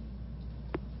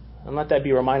 And let that be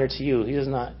a reminder to you. He did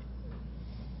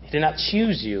not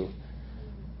choose you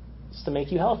just to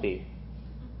make you healthy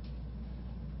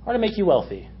or to make you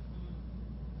wealthy.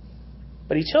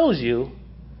 But He chose you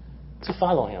to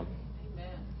follow Him,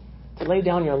 Amen. to lay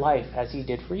down your life as He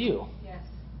did for you. Yes.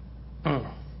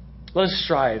 Let us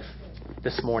strive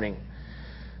this morning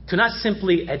to not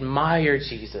simply admire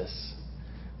Jesus,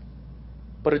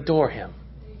 but adore Him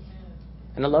Amen.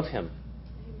 and to love Him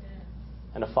Amen.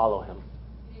 and to follow Him.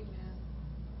 Amen.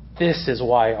 This is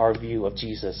why our view of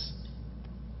Jesus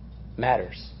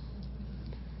matters.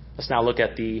 Let's now look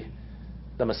at the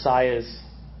Messiah's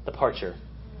departure.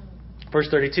 Verse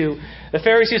 32, the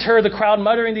Pharisees heard the crowd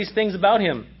muttering these things about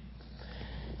Him.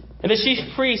 And the chief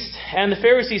priests and the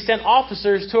Pharisees sent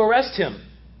officers to arrest Him.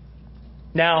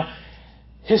 Now,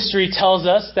 history tells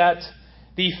us that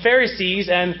the Pharisees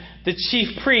and the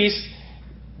chief priests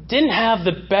didn't have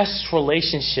the best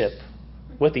relationship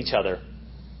with each other.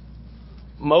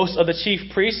 Most of the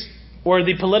chief priests were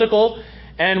the political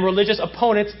and religious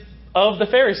opponents of the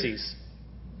Pharisees.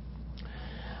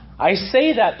 I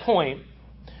say that point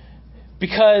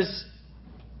because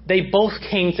they both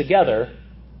came together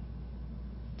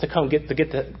to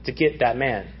get that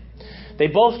man. They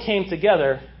both came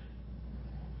together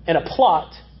in a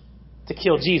plot to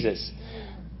kill Jesus.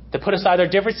 To put aside their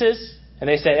differences, and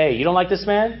they said, hey, you don't like this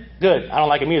man? Good, I don't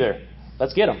like him either.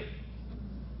 Let's get him.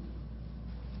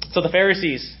 So the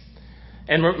Pharisees,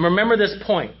 and remember this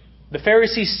point, the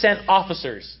Pharisees sent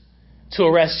officers to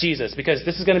arrest Jesus, because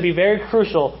this is going to be very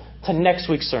crucial to next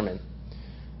week's sermon.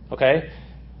 Okay?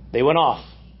 They went off.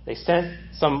 They sent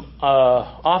some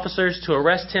officers to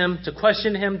arrest Him, to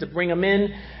question Him, to bring Him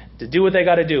in, to do what they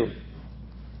got to do.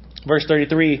 Verse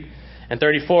 33 and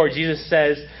 34, Jesus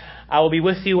says, I will be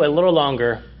with you a little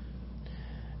longer,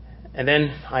 and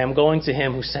then I am going to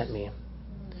Him who sent me.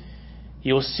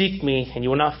 You will seek me, and you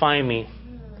will not find me.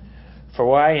 For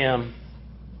where I am,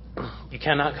 you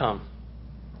cannot come.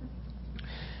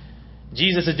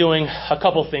 Jesus is doing a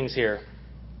couple things here.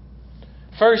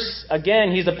 First,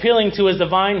 again, He's appealing to His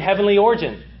divine heavenly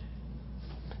origin,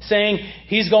 saying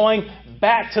He's going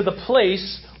back to the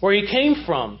place where He came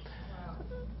from.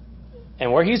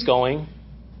 And where He's going,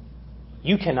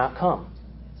 you cannot come.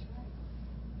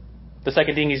 The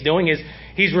second thing He's doing is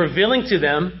He's revealing to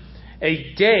them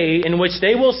a day in which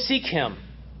they will seek Him.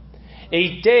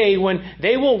 A day when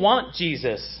they will want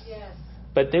Jesus, Yes.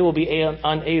 but they will be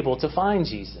unable to find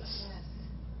Jesus.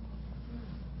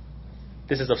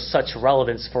 This is of such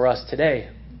relevance for us today.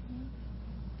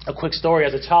 A quick story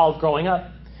as a child growing up,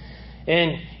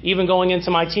 and even going into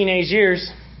my teenage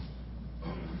years,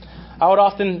 I would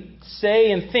often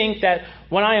say and think that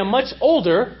when I am much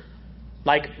older,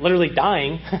 like literally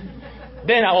dying,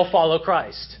 then I will follow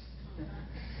Christ.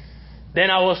 Then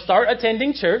I will start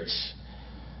attending church,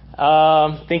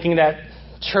 thinking that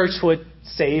church would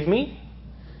save me.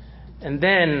 And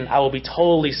then I will be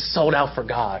totally sold out for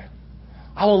God.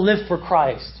 I will live for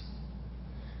Christ.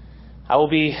 I will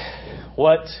be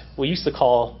what we used to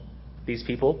call these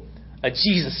people a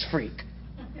Jesus freak.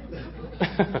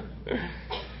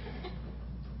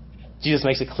 Jesus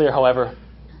makes it clear, however,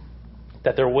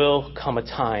 that there will come a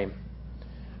time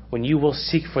when you will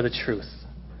seek for the truth,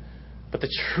 but the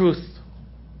truth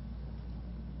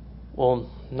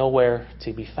will nowhere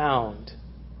to be found.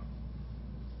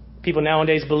 People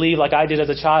nowadays believe, like I did as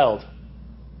a child,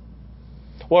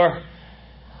 or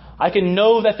I can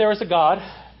know that there is a God.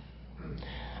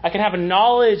 I can have a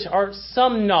knowledge or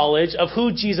some knowledge of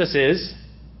who Jesus is,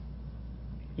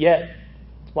 yet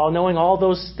while knowing all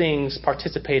those things,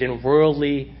 participate in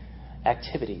worldly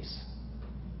activities.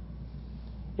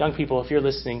 Young people, if you're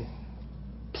listening,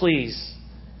 please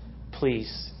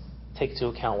take into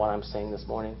account what I'm saying this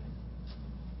morning.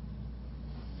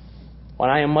 When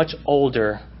I am much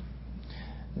older,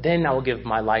 then I will give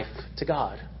my life to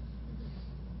God.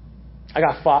 I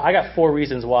got 4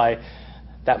 reasons why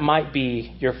that might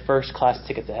be your first class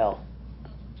ticket to hell.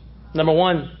 Number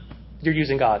 1, you're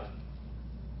using God.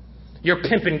 You're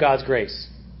pimping God's grace.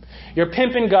 You're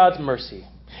pimping God's mercy.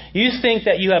 You think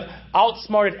that you have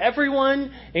outsmarted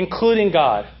everyone, including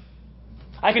God.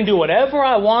 I can do whatever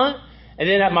I want, and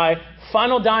then at my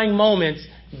final dying moments,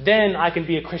 then I can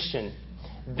be a Christian.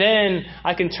 Then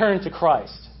I can turn to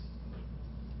Christ.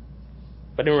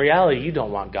 But in reality, you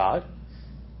don't want God.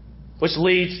 Which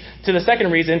leads to the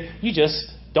second reason, you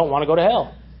just don't want to go to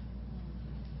hell.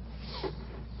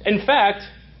 In fact,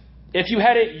 if you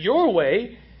had it your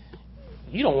way,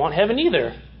 you don't want heaven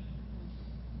either.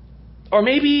 Or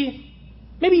maybe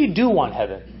you do want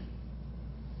heaven.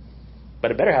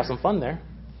 But it better have some fun there.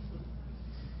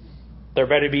 They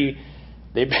better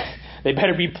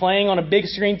be playing on a big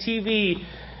screen TV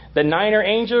the Niner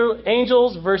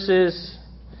Angels versus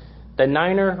the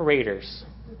Niner Raiders.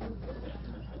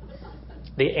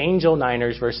 The Angel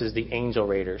Niners versus the Angel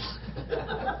Raiders.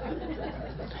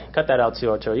 Cut that out too,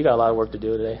 Arturo. You got a lot of work to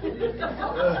do today.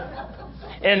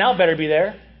 In-N-Out better be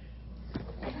there.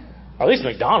 Or at least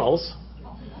McDonald's.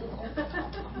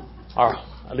 Or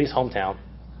at least hometown.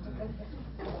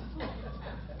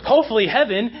 Hopefully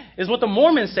heaven is what the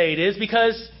Mormons say it is,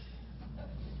 because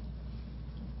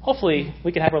hopefully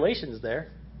we can have relations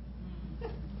there.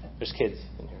 There's kids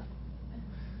in here.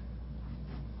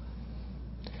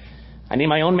 I need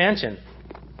my own mansion.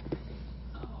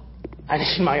 I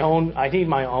need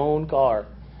my own car.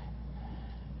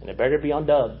 And it better be on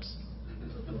dubs.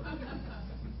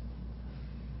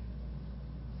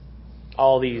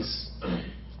 All these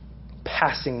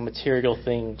passing material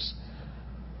things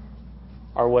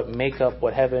are what make up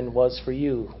what heaven was for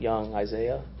you, young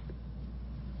Isaiah.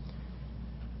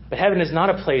 But heaven is not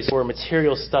a place where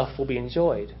material stuff will be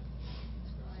enjoyed.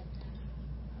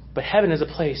 But heaven is a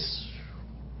place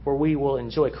where we will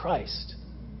enjoy Christ.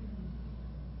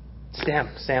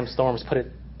 Sam Storms put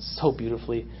it so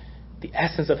beautifully. The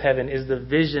essence of heaven is the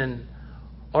vision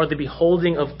or the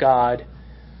beholding of God,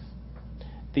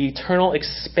 the eternal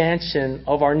expansion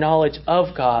of our knowledge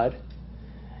of God,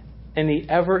 and the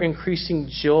ever-increasing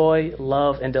joy,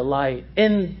 love, and delight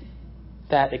in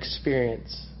that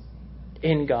experience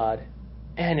in God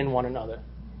and in one another.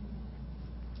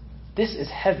 This is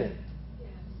heaven.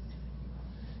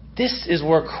 This is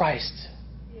where Christ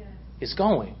is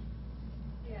going.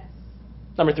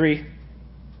 Number 3,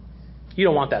 you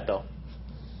don't want that though.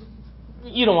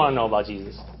 You don't want to know about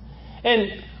Jesus.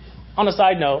 And on a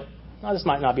side note, this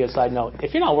might not be a side note.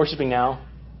 If you're not worshiping now,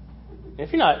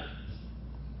 if you're not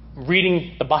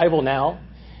reading the Bible now,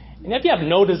 and if you have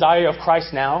no desire of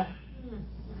Christ now,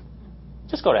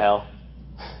 just go to hell.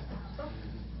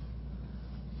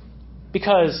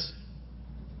 Because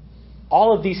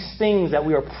all of these things that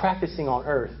we are practicing on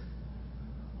earth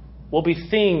will be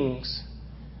things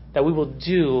that we will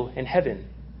do in heaven.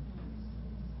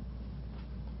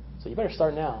 So you better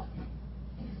start now.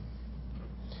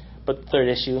 But the third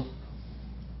issue,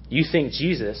 you think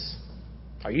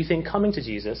coming to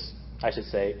Jesus, I should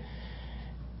say,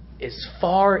 is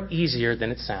far easier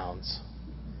than it sounds.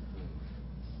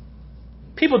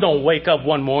 People don't wake up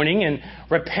one morning and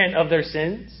repent of their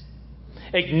sins,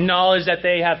 acknowledge that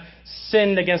they have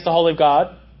sinned against the holy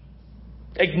God,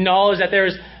 acknowledge that there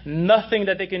is nothing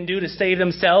that they can do to save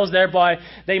themselves, thereby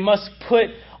they must put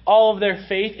all of their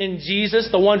faith in Jesus,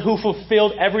 the one who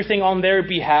fulfilled everything on their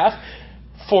behalf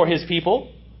for his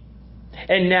people.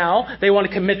 And now they want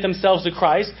to commit themselves to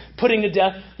Christ, putting to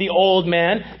death the old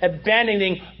man,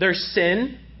 abandoning their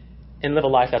sin, and live a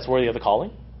life that's worthy of the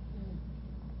calling.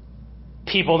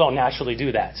 People don't naturally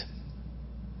do that.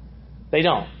 They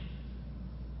don't.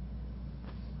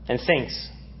 And saints,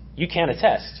 you can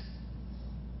attest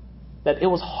that it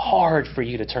was hard for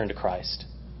you to turn to Christ.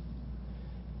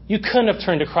 You couldn't have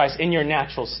turned to Christ in your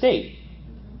natural state.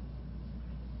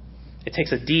 It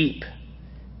takes a deep,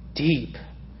 deep,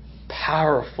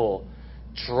 powerful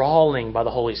drawing by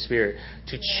the Holy Spirit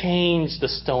to change the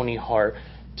stony heart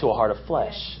to a heart of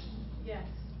flesh. Yes.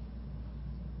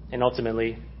 And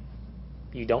ultimately,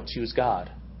 you don't choose God.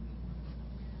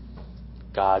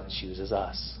 God chooses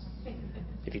us.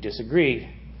 If you disagree,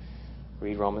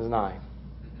 read Romans 9.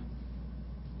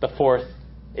 The fourth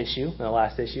issue, and the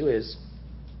last issue is,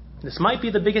 this might be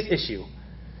the biggest issue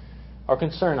or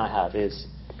concern I have, is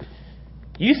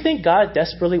you think God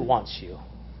desperately wants you.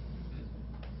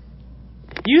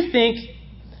 You think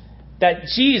that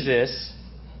Jesus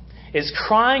is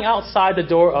crying outside the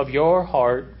door of your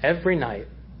heart every night,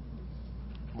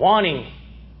 wanting,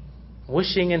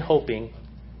 wishing, and hoping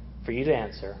for you to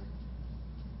answer.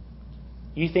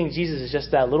 You think Jesus is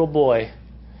just that little boy.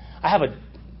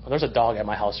 There's a dog at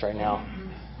my house right now.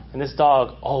 And this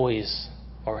dog always,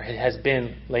 or it has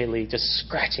been lately, just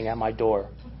scratching at my door,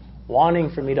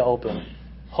 wanting for me to open,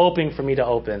 hoping for me to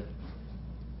open.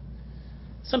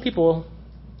 Some people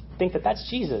think that that's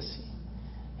Jesus.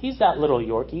 He's that little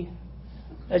Yorkie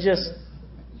that just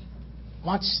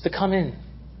wants to come in,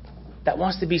 that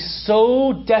wants to be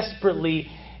so desperately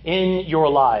in your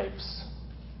lives.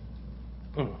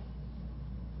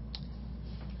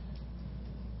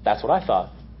 That's what I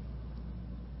thought.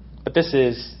 But this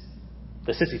is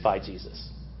the sissified Jesus.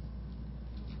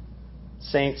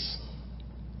 Saints,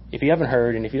 if you haven't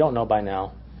heard and if you don't know by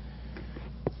now,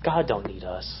 God don't need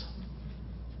us.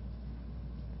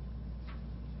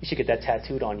 You should get that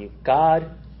tattooed on you.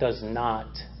 God does not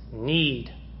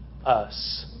need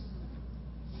us.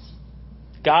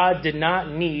 God did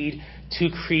not need to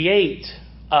create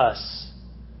us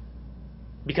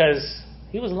because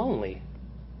He was lonely.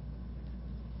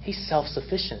 He's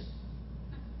self-sufficient.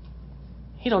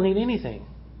 He don't need anything.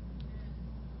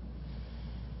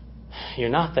 You're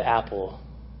not the apple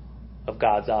of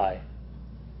God's eye.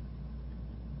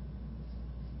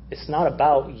 It's not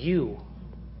about you.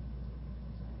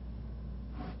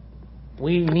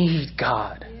 We need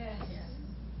God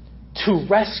to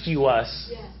rescue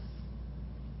us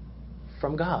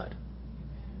from God.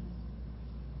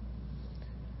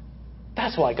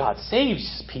 That's why God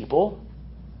saves people,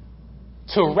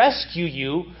 to rescue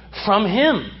you from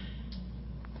Him.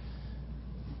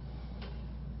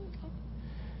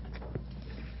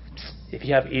 If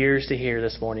you have ears to hear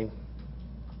this morning,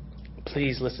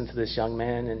 please listen to this young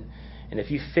man. And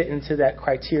if you fit into that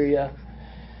criteria,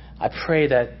 I pray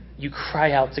that you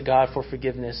cry out to God for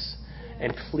forgiveness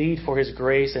and plead for His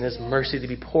grace and His mercy to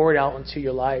be poured out into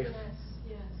your life.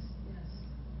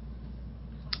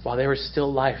 While there is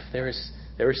still life, there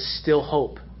is still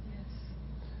hope.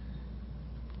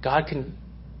 God can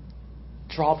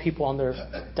draw people on their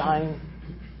dying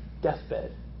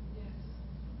deathbed.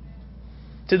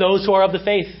 To those who are of the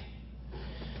faith,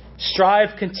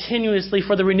 strive continuously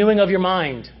for the renewing of your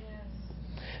mind,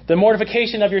 the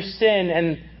mortification of your sin,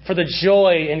 and for the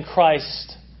joy in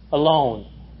Christ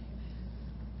alone.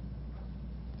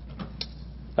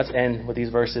 Let's end with these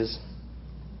verses.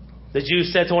 The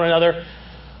Jews said to one another,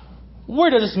 "Where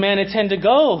does this man intend to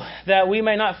go that we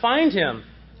may not find him?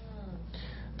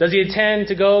 Does he intend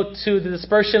to go to the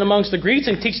dispersion amongst the Greeks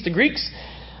and teach the Greeks?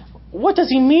 What does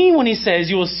he mean when he says,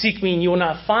 'You will seek me and you will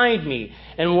not find me,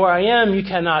 and where I am you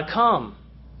cannot come'?"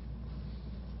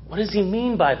 What does he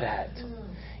mean by that?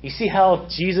 You see how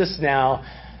Jesus now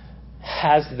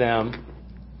has them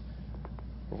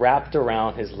wrapped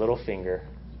around his little finger.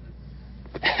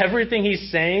 Everything he's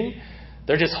saying,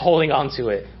 they're just holding on to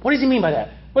it. What does he mean by that?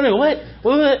 What?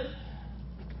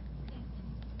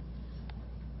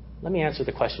 Let me answer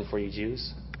the question for you,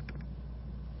 Jews.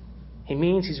 He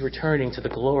means he's returning to the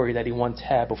glory that he once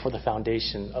had before the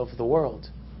foundation of the world.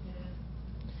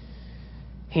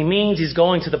 He means he's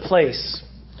going to the place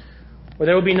where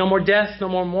there will be no more death, no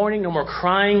more mourning, no more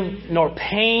crying, nor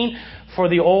pain, for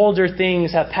the older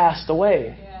things have passed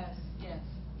away. Yes.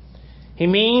 He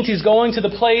means he's going to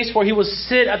the place where he will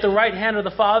sit at the right hand of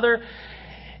the Father,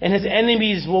 and his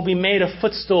enemies will be made a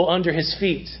footstool under his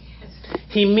feet.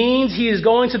 He means he is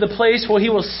going to the place where he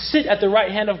will sit at the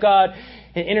right hand of God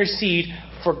and intercede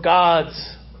for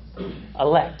God's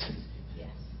elect. Yes.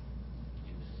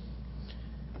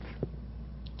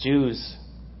 Jews,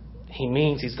 he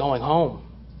means he's going home.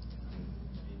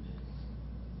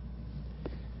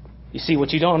 You see,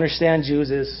 what you don't understand,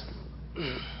 Jews, is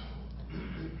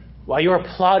while you are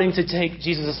plotting to take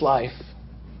Jesus' life,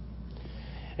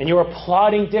 and you are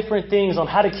plotting different things on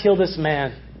how to kill this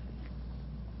man,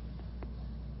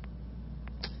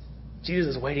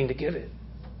 Jesus is waiting to give it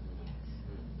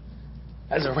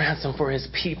as a ransom for his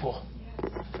people.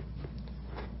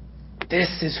 This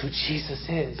is who Jesus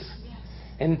is. Yes.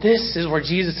 And this is where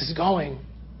Jesus is going.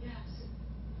 Yes.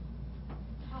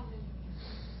 Hallelujah.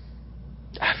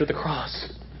 After the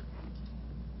cross,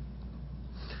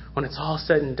 when it's all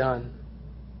said and done,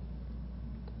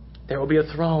 there will be a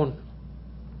throne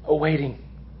awaiting.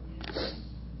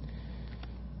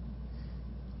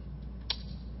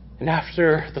 And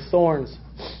after the thorns,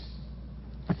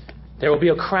 there will be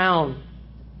a crown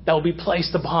that will be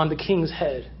placed upon the king's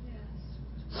head.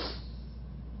 Yes.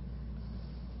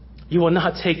 You will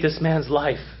not take this man's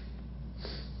life.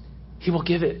 He will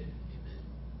give it.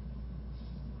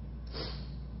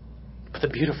 But the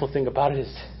beautiful thing about it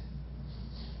is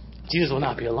Jesus will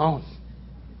not be alone.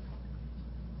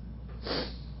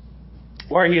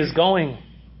 Where he is going,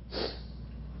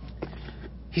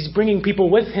 he's bringing people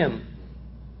with him.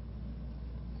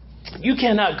 You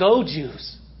cannot go,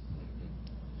 Jews.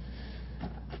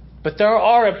 But there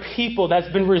are a people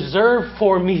that's been reserved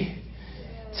for me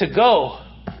to go.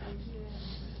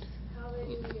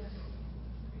 Hallelujah.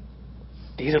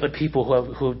 These are the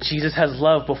people who Jesus has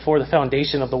loved before the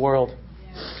foundation of the world.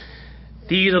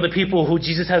 These are the people who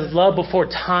Jesus has loved before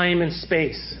time and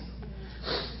space.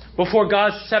 Before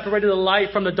God separated the light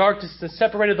from the darkness and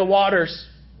separated the waters.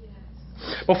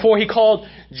 Before he called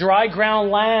dry ground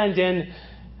land and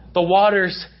the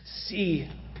waters sea.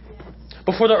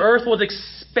 Before the earth was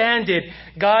expanded,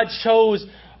 God chose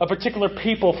a particular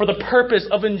people for the purpose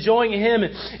of enjoying him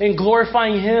and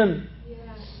glorifying him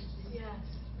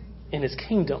in his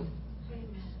kingdom. Amen.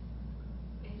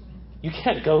 Amen. You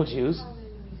can't go, Jews. Hallelujah.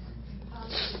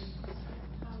 Hallelujah.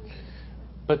 Hallelujah.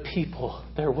 But people,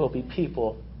 there will be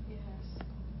people Yes.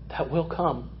 that will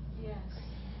come. Yes.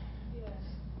 Yes.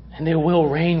 And they will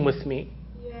reign with me.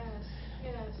 Yes.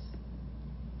 Yes.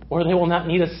 Or they will not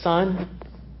need a son.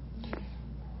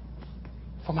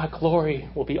 For my glory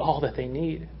will be all that they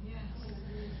need. Yes.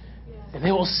 Yes. And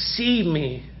they will see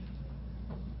me.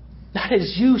 Not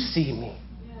as you see me.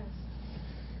 Yes.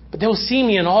 But they will see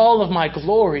me in all of my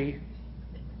glory.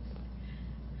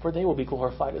 For they will be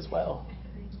glorified as well.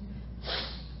 Yes.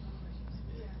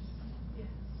 Yes.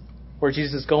 Where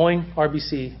Jesus is going,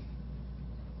 RBC,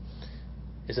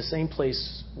 is the same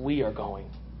place we are going.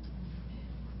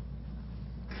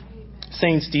 Amen.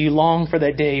 Saints, do you long for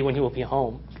that day when he will be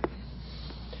home?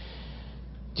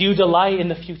 Do you delight in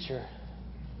the future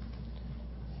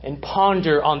and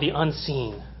ponder on the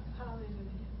unseen? Hallelujah.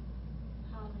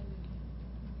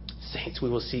 Hallelujah. Saints, we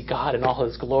will see God in all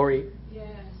his glory. Yes.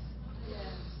 Yes.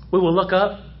 We will look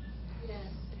up Yes.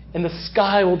 and the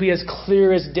sky will be as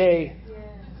clear as day. Yes.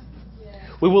 Yes.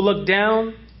 We will look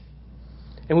down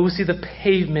and we will see the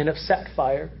pavement of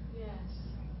sapphire. Yes.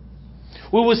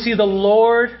 We will see the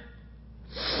Lord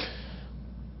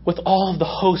with all of the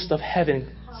host of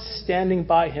heaven standing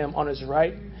by him on his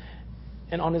right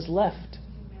and on his left.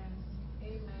 Amen.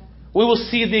 Amen. We will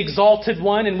see the exalted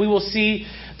one, and we will see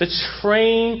the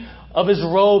train of his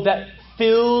robe that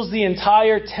fills the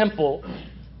entire temple.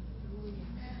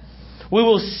 We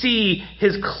will see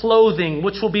his clothing,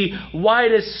 which will be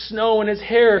white as snow, and his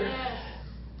hair Yes.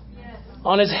 Yes.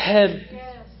 on his head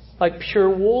Yes. like pure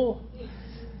wool. Yes.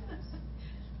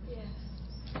 Yes.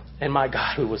 And my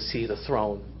God, we will see the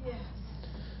throne. Yes.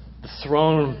 The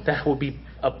throne that will be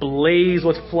ablaze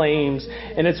with flames,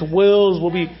 and its wheels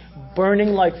will be burning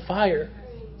like fire.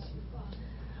 Praise you, Father.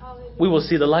 Hallelujah. We will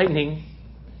see the lightning,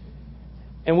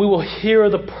 and we will hear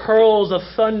the pearls of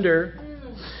thunder.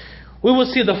 We will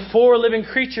see the four living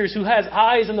creatures who has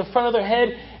eyes in the front of their head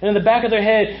and in the back of their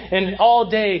head, and all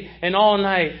day and all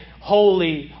night,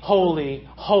 holy, holy,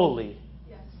 holy.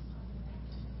 Yes.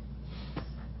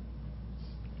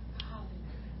 Hallelujah.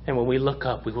 And when we look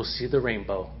up, we will see the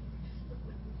rainbow.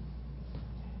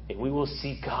 And we will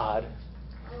see God.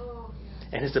 Oh, yes.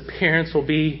 And his appearance will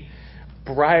be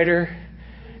brighter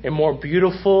and more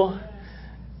beautiful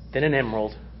than an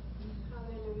emerald.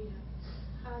 Hallelujah.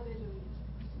 Hallelujah.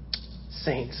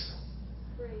 Saints.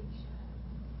 Praise you.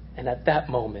 And at that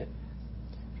moment,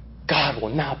 God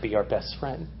will not be our best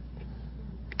friend.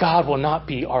 God will not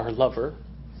be our lover.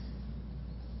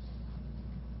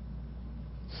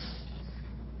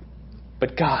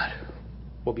 But God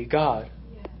will be God.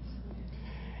 Yes.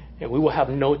 And we will have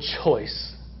no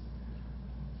choice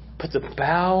but to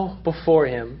bow before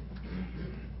him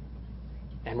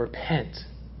and repent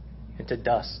into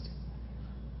dust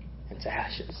and to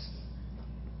ashes.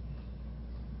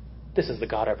 This is the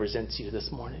God I present to you this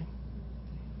morning.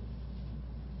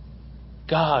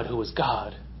 God who is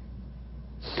God.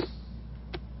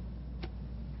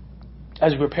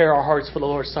 As we prepare our hearts for the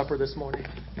Lord's Supper this morning,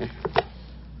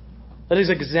 let us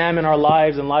examine our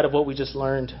lives in light of what we just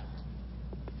learned.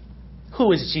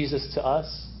 Who is Jesus to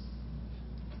us?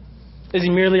 Is he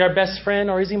merely our best friend,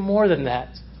 or is he more than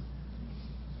that?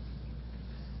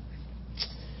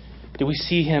 Do we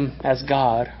see him as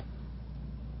God,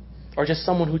 or just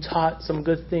someone who taught some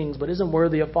good things but isn't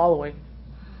worthy of following?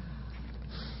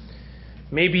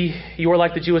 Maybe you are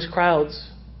like the Jewish crowds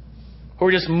who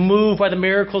are just moved by the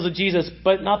miracles of Jesus,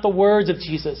 but not the words of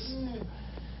Jesus.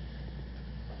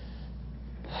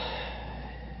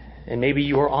 And maybe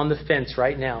you are on the fence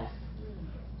right now,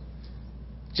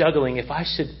 juggling if I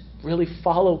should really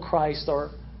follow Christ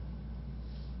or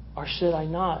should I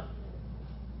not?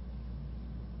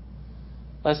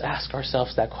 Let's ask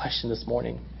ourselves that question this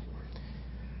morning.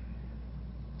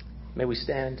 May we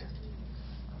stand.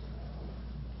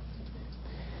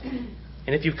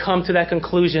 And if you come to that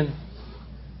conclusion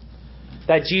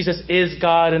that Jesus is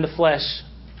God in the flesh,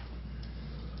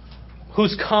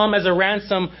 who's come as a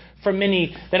ransom for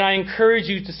many, then I encourage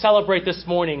you to celebrate this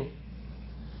morning,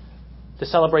 to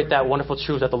celebrate that wonderful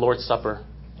truth at the Lord's Supper,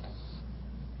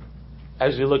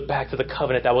 as we look back to the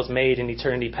covenant that was made in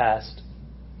eternity past,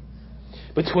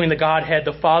 between the Godhead,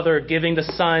 the Father giving the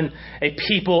Son a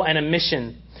people and a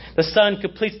mission. The Son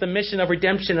completes the mission of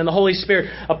redemption, and the Holy Spirit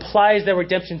applies that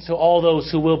redemption to all those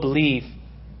who will believe.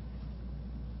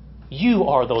 You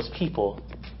are those people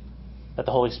that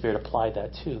the Holy Spirit applied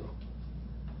that to.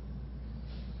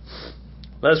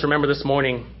 Let us remember this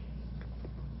morning,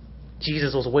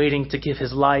 Jesus was waiting to give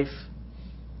his life.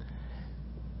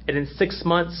 And in 6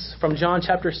 months, from John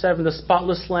chapter 7, the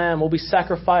spotless lamb will be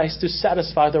sacrificed to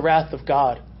satisfy the wrath of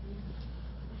God.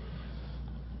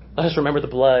 Let us remember the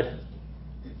blood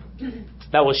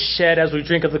that was shed as we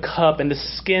drink of the cup, and the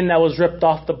skin that was ripped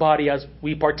off the body as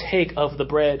we partake of the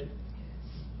bread.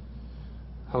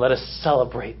 And let us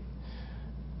celebrate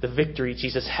the victory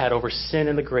Jesus had over sin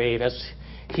and the grave as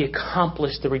he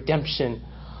accomplished the redemption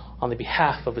on the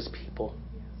behalf of his people.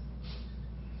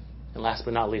 And last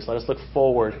but not least, let us look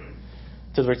forward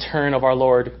to the return of our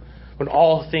Lord when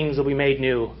all things will be made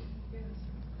new.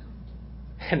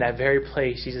 And that very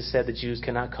place Jesus said the Jews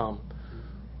cannot come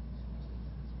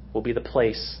will be the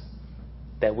place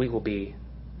that we will be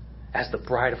as the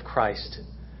bride of Christ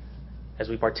as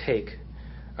we partake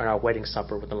in our wedding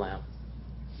supper with the Lamb.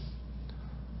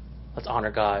 Let's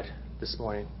honor God this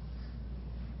morning.